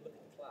 look at the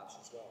Clash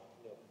as well.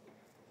 You know,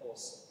 of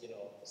course, you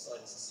know,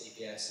 Silence of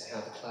CBS and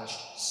how the Clash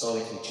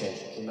Sonically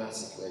changed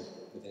dramatically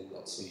within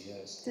that 2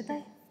 years. Did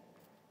they?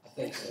 I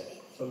think so.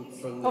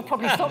 From I'll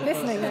probably stop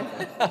listening then.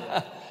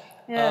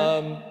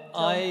 Yeah.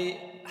 I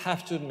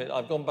have to admit,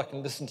 I've gone back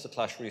and listened to the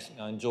Clash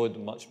recently. I enjoyed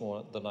them much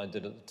more than I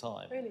did at the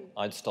time. Really?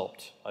 I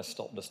stopped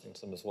listening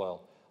to them as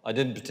well. I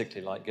didn't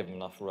particularly like Give 'Em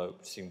Enough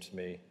Rope. It seemed to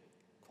me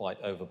quite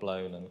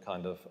overblown and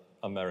kind of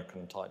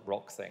American-type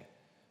rock thing.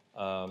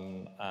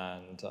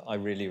 And I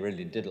really,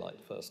 really did like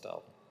the first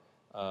album.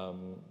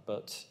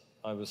 But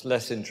I was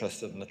less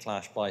interested in the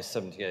Clash by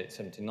 78,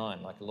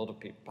 79, like a lot of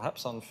people,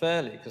 perhaps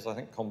unfairly, because I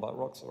think Combat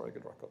Rock's a very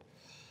good record.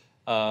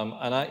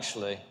 And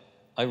actually,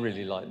 I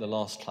really like the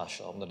last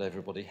Clash album that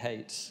everybody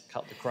hates,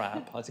 Cut the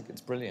Crap. I think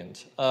it's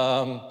brilliant.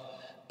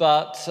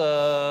 But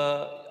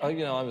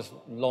you know, I was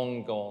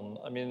long gone.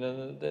 I mean,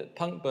 the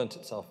punk burnt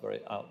itself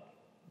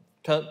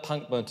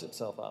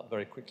out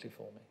very quickly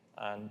for me.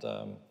 And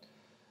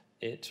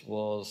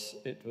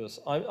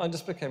I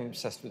just became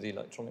obsessed with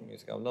electronic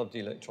music. I've loved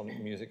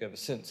electronic music ever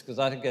since, because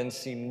that again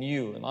seemed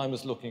new, and I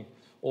was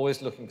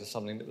always looking for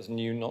something that was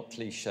new, not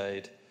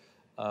cliched,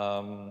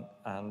 and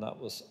that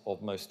was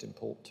of most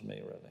import to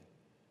me, really.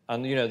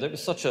 And, you know, there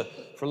was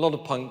for a lot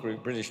of punk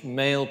group, British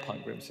male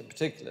punk groups in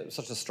particular, it was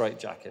such a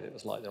straitjacket. It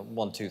was like the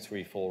 1, 2,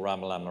 3, 4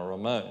 Ramalama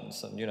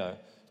Ramones, and, you know,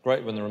 it's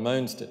great when the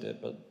Ramones did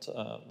it, but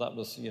that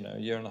was, you know, a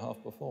year and a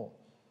half before.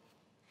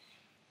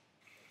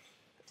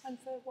 Time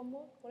for one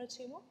or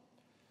two more?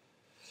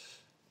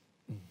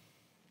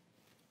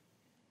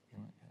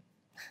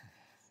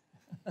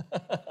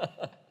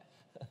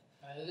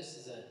 This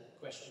is a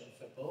question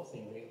for both of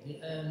you,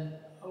 really.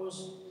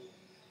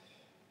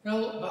 When I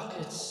look back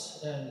at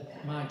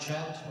my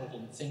childhood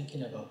and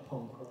thinking about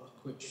punk rock,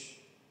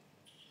 which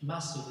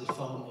massively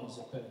formed me as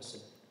a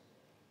person,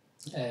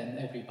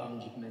 every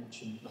band you've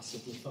mentioned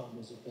massively formed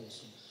me as a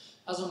person.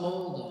 As I'm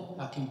older,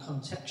 I can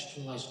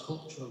contextualise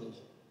culturally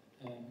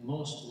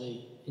most of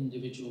the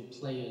individual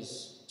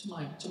players, to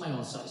my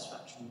own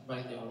satisfaction,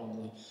 rightly or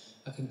wrongly.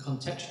 I can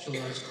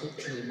contextualise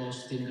culturally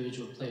most of the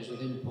individual players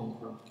within punk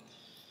rock.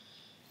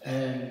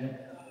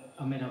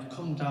 I mean, I've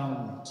come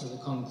down to the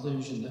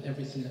conclusion that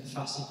everything that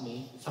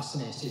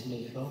fascinated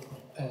me about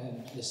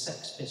the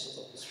Sex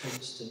Pistols, for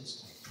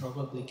instance,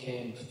 probably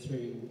came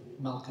through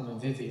Malcolm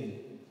and Vivian.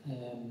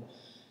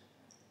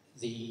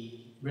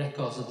 The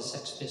records of the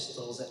Sex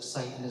Pistols,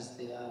 exciting as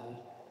they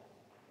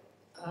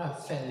are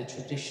fairly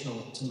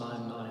traditional to my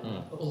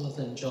mind, other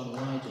than John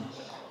Lydon.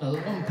 Now,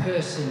 the one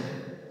person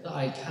that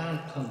I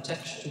can't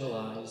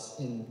contextualise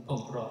in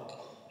punk rock,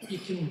 you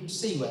can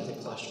see where the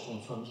Clash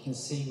come from, you can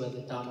see where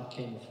the Damned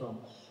came from,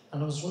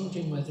 and I was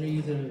wondering whether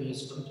either of you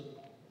could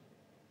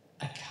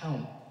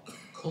account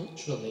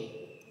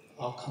culturally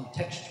or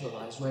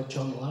contextualise where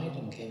John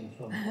Lydon came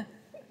from.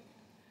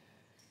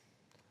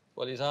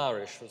 Well, he's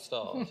Irish for a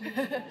start.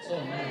 So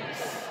am I.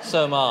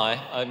 So am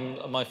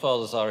I. My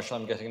father's Irish.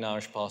 I'm getting an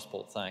Irish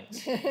passport,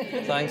 thanks.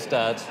 Thanks,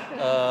 Dad.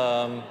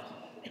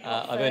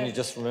 I've only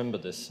just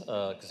remembered this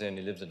because he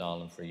only lived in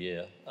Ireland for a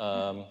year.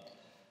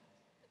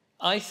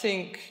 I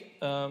think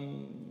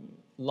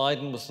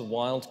Lydon was the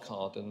wild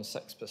card in the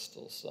Sex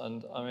Pistols.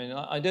 And I mean,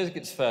 I don't think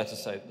it's fair to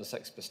say that the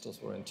Sex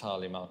Pistols were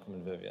entirely Malcolm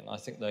and Vivian. I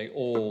think they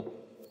all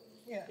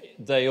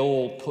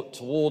put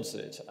towards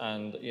it.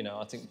 And, you know,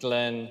 I think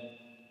Glenn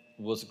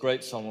was a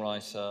great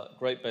songwriter,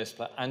 great bass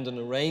player, and an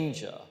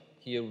arranger.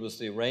 He was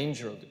the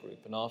arranger of the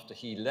group, and after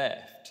he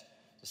left,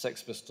 the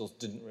Sex Pistols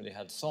didn't really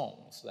have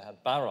songs. They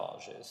had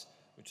barrages,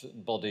 which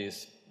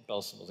bodies,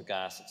 Bells of the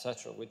Gas,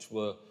 etc., which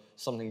were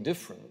something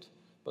different,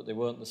 but they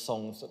weren't the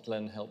songs that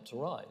Glenn helped to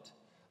write.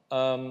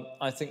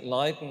 I think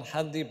Lydon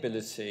had the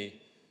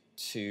ability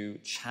to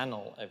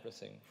channel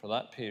everything. For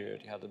that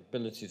period, he had the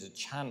ability to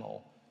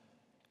channel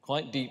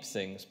quite deep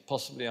things,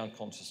 possibly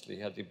unconsciously.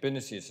 He had the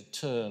ability to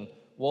turn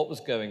what was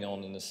going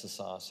on in the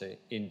society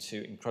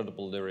into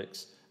incredible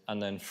lyrics and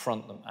then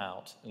front them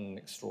out in an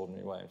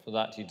extraordinary way. And for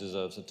that, he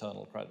deserves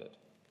eternal credit.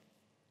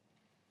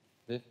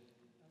 Viv?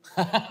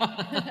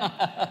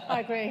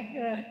 I agree,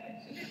 yeah.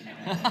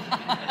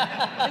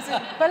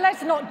 But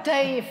let's not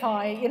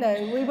deify, you know,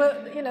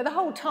 the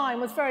whole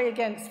time was very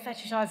against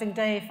fetishizing,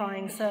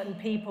 deifying certain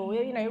people.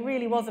 You know, it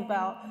really was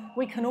about,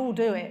 we can all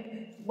do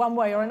it, one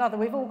way or another.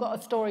 We've all got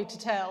a story to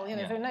tell, you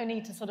know, there's no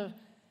need to sort of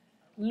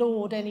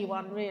laud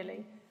anyone,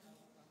 really.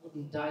 I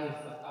wouldn't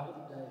deify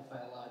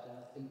Lydon.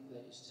 I think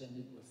that he's turned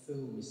into a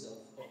fool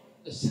myself.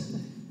 But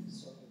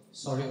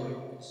sorry, I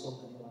won't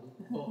insult anyone.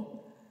 But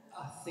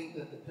I think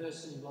that the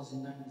person he was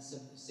in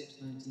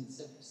 1976,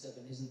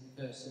 1977 isn't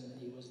the person that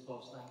he was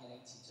post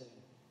 1982.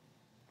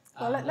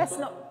 Well,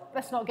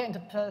 let's not get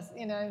into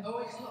you know.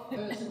 Oh, it's not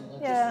personal.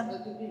 Yeah.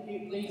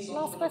 It leads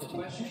on to another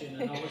question,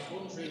 and I was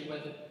wondering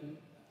whether.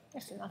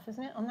 That's enough,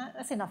 isn't it? On that,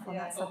 that's enough on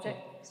that subject.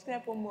 Just gonna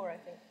have one more, I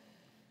think.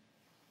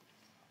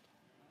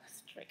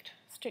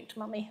 Strict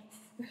mummy.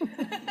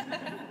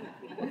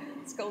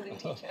 Scolding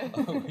teacher.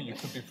 Oh, you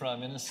could be Prime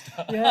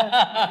Minister.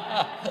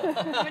 Yeah.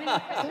 Any more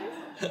questions?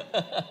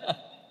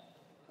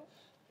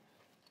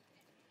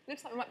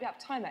 Looks like we might be out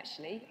of time,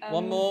 actually.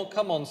 One more.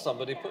 Come on,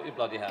 somebody. Put your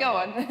bloody hand Go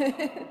up. on.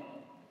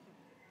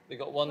 We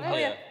got one Oh,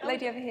 here. yeah.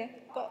 Lady over here.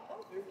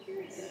 I'm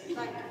curious,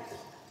 like,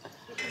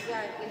 because,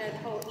 you know, the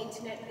whole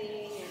internet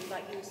thing, and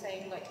like you were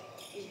saying, like,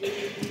 you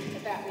read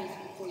about music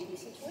before you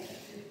listen to it.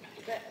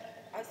 But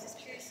I was just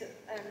curious,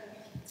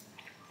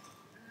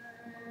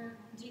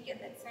 do you get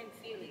that same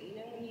feeling? You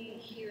know, when you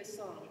hear a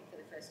song for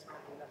the first time,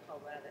 you're like, oh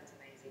wow, that's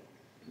amazing.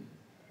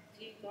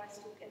 Do you guys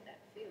still get that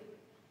feeling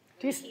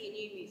when you hear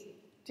new music?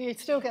 Do you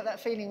still get that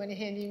feeling when you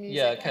hear new music?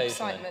 Yeah,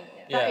 occasionally. Excitement.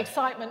 That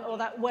excitement or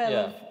that well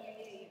of...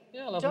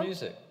 Yeah, I love John?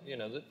 music. You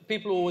know,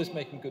 people are always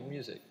making good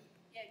music.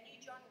 Yeah, new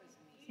genres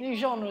of music. New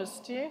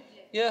genres, do you?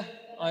 Yeah,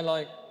 I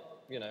like,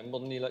 you know,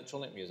 modern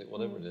electronic music,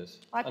 whatever it is.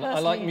 I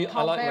personally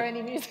can't bear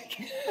any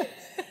music.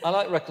 I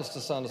like records to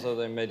sound as though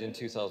they were made in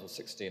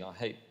 2016. I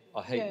hate.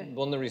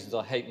 One of the reasons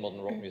I hate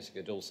modern rock music,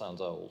 it all sounds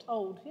old.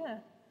 Old, yeah.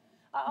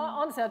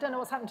 Honestly, I don't know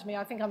what's happened to me.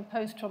 I think I'm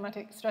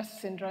post-traumatic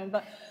stress syndrome,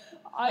 but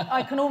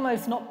I can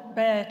almost not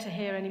bear to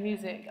hear any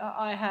music.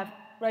 I have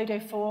Radio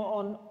 4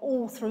 on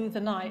all through the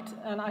night,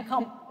 and I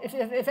can't,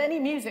 if any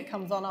music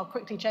comes on, I'll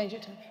quickly change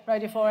it to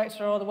Radio 4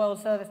 Extra or the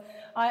World Service.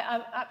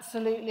 I'm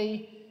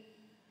absolutely,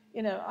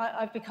 you know,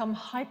 I've become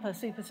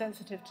super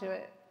sensitive to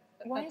it.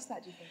 Why is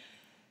that, do you think?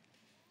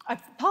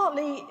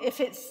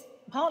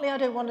 Partly I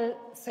don't want to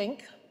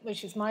think,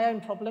 which is my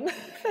own problem,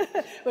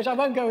 which I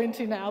won't go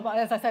into now, but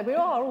as I said, we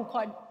are all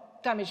quite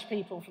damaged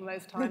people from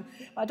those times.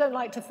 I don't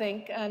like to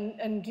think,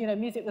 and you know,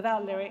 music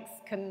without lyrics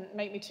can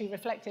make me too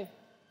reflective,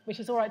 which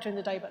is all right during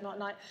the day, but not at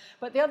night.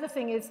 But the other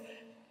thing is,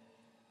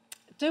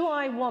 do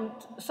I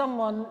want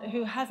someone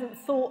who hasn't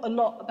thought a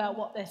lot about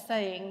what they're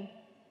saying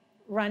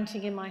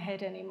ranting in my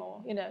head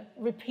anymore? You know,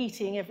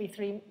 repeating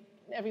every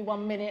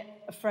 1 minute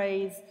a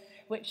phrase,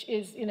 which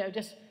is, you know,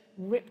 just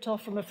ripped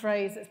off from a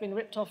phrase that's been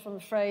ripped off from a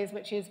phrase,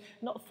 which is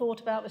not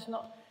thought about, it's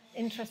not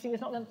interesting,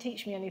 it's not going to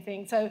teach me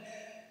anything. So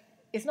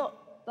it's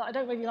not that I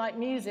don't really like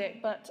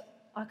music, but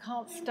I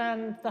can't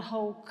stand the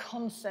whole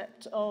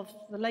concept of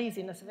the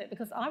laziness of it,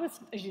 because I was,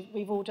 as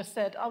we've all just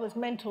said, I was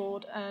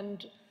mentored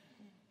and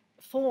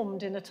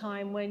formed in a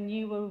time when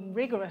you were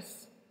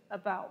rigorous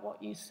about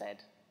what you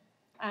said.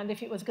 And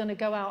if it was going to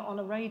go out on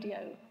a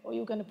radio, or you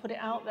were going to put it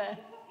out there.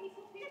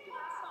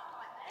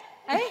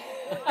 Eh?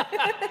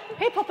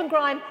 Hip-hop and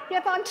grime.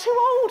 Yeah, but I'm too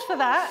old for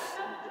that.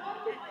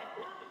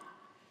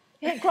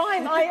 Yeah,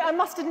 grime, I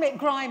must admit,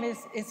 grime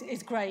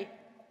is great.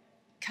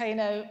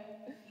 Kano,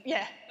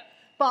 yeah.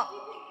 But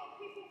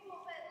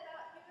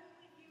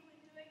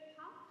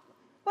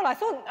well,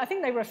 I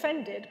think they were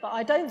offended, but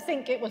I don't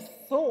think it was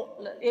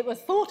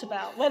thought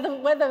about.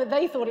 Whether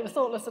they thought it was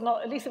thoughtless or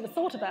not, at least it was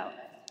thought about.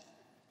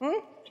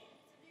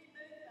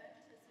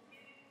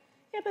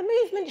 Yeah, but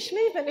movement,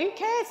 who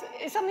cares?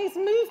 It's something's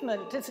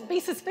movement. Be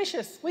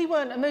suspicious. We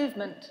weren't a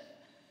movement.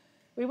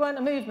 We weren't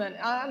a movement.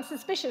 I'm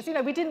suspicious. You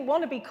know, we didn't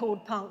want to be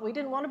called punk. We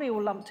didn't want to be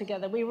all lumped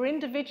together. We were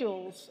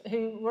individuals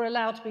who were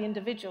allowed to be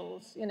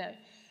individuals, you know.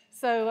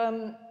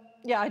 So,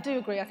 yeah, I do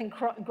agree. I think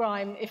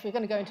grime, if we're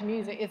going to go into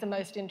music, is the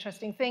most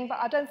interesting thing. But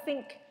I don't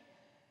think,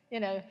 you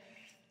know,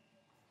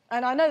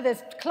 and I know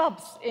there's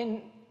clubs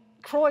in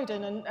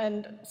Croydon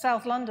and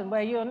South London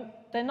where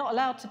they're not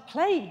allowed to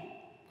play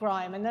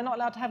grime, and they're not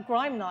allowed to have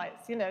grime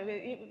nights, you know,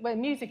 where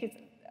music is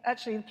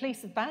actually, the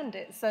police have banned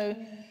it. So,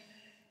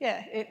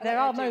 yeah, there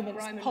are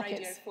moments, grime and pockets.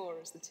 Radio 4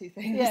 as the two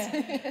things.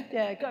 Yeah,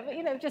 yeah,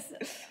 you know, just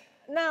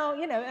now,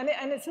 you know,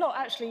 and it's not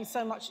actually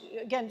so much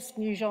against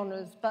new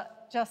genres,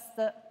 but just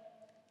that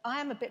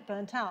I am a bit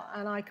burnt out,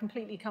 and I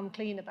completely come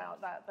clean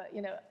about that. But,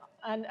 you know,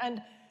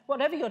 and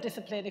whatever your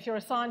discipline, if you're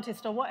a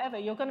scientist or whatever,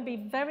 you're going to be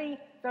very,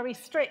 very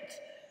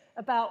strict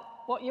about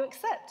what you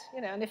accept,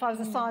 you know. And if I was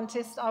a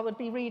scientist, I would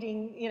be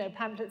reading, you know,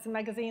 pamphlets and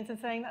magazines and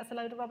saying that's a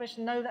load of rubbish,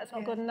 no, that's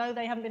not good, and no,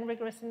 they haven't been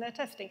rigorous in their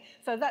testing.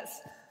 So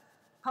that's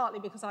partly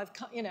because I've,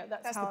 you know,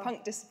 that's the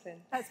punk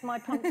discipline. That's my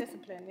punk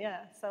discipline,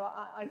 yeah. So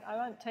I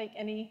won't take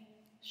any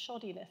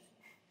shoddiness.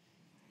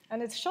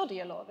 And it's shoddy,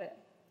 a lot of it.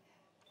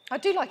 I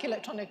do like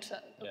electronic,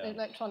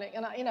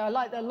 and you know, I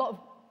like that a lot of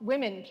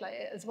women play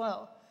it as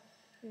well.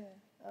 Yeah.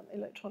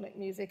 Electronic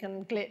music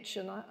and glitch,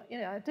 and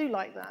I do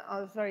like that. I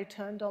was very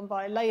turned on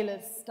by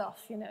Layla's stuff.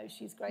 You know,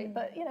 she's great.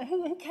 But you know,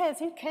 who cares?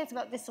 Who cares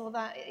about this or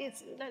that?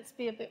 Let's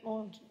be a bit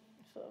more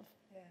sort of,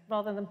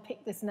 rather than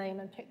pick this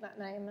name and pick that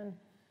name, and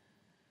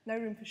no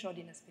room for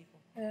shoddiness, people.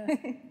 Yeah.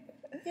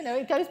 You know,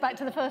 it goes back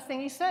to the first thing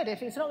you said.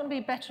 If it's not going to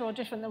be better or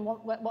different than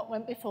what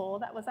went before,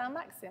 that was our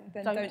maxim.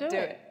 Then don't do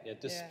it. Yeah,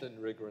 discipline,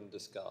 rigor, and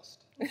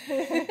disgust.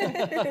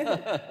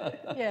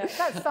 Yeah,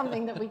 that's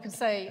something that we could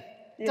say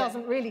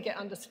doesn't really get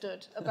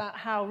understood about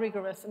how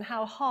rigorous and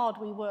how hard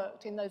we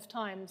worked in those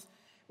times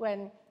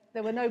when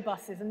there were no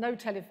buses and no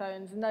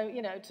telephones and no,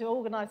 you know, to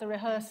organise a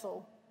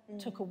rehearsal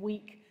took a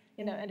week,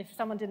 you know, and if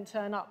someone didn't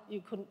turn up,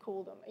 you couldn't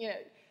call them, you know.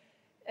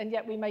 And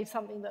yet we made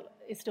something that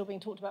is still being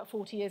talked about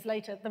 40 years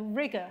later. The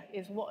rigour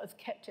is what has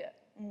kept it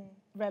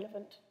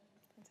relevant.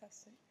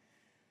 Fantastic.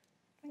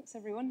 Thanks,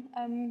 everyone.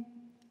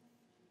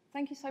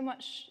 Thank you so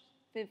much,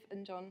 Viv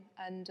and John.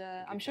 And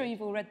I'm sure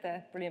you've all read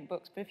their brilliant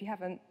books, but if you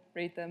haven't,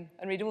 read them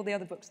and read all the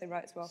other books they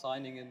write as well.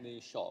 Signing in the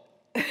shop.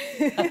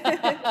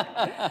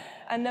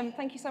 And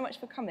thank you so much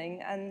for coming,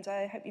 and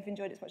I hope you've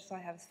enjoyed it as much as I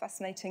have. It's a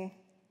fascinating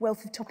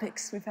wealth of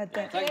topics we've had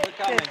there. Thanks for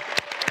coming.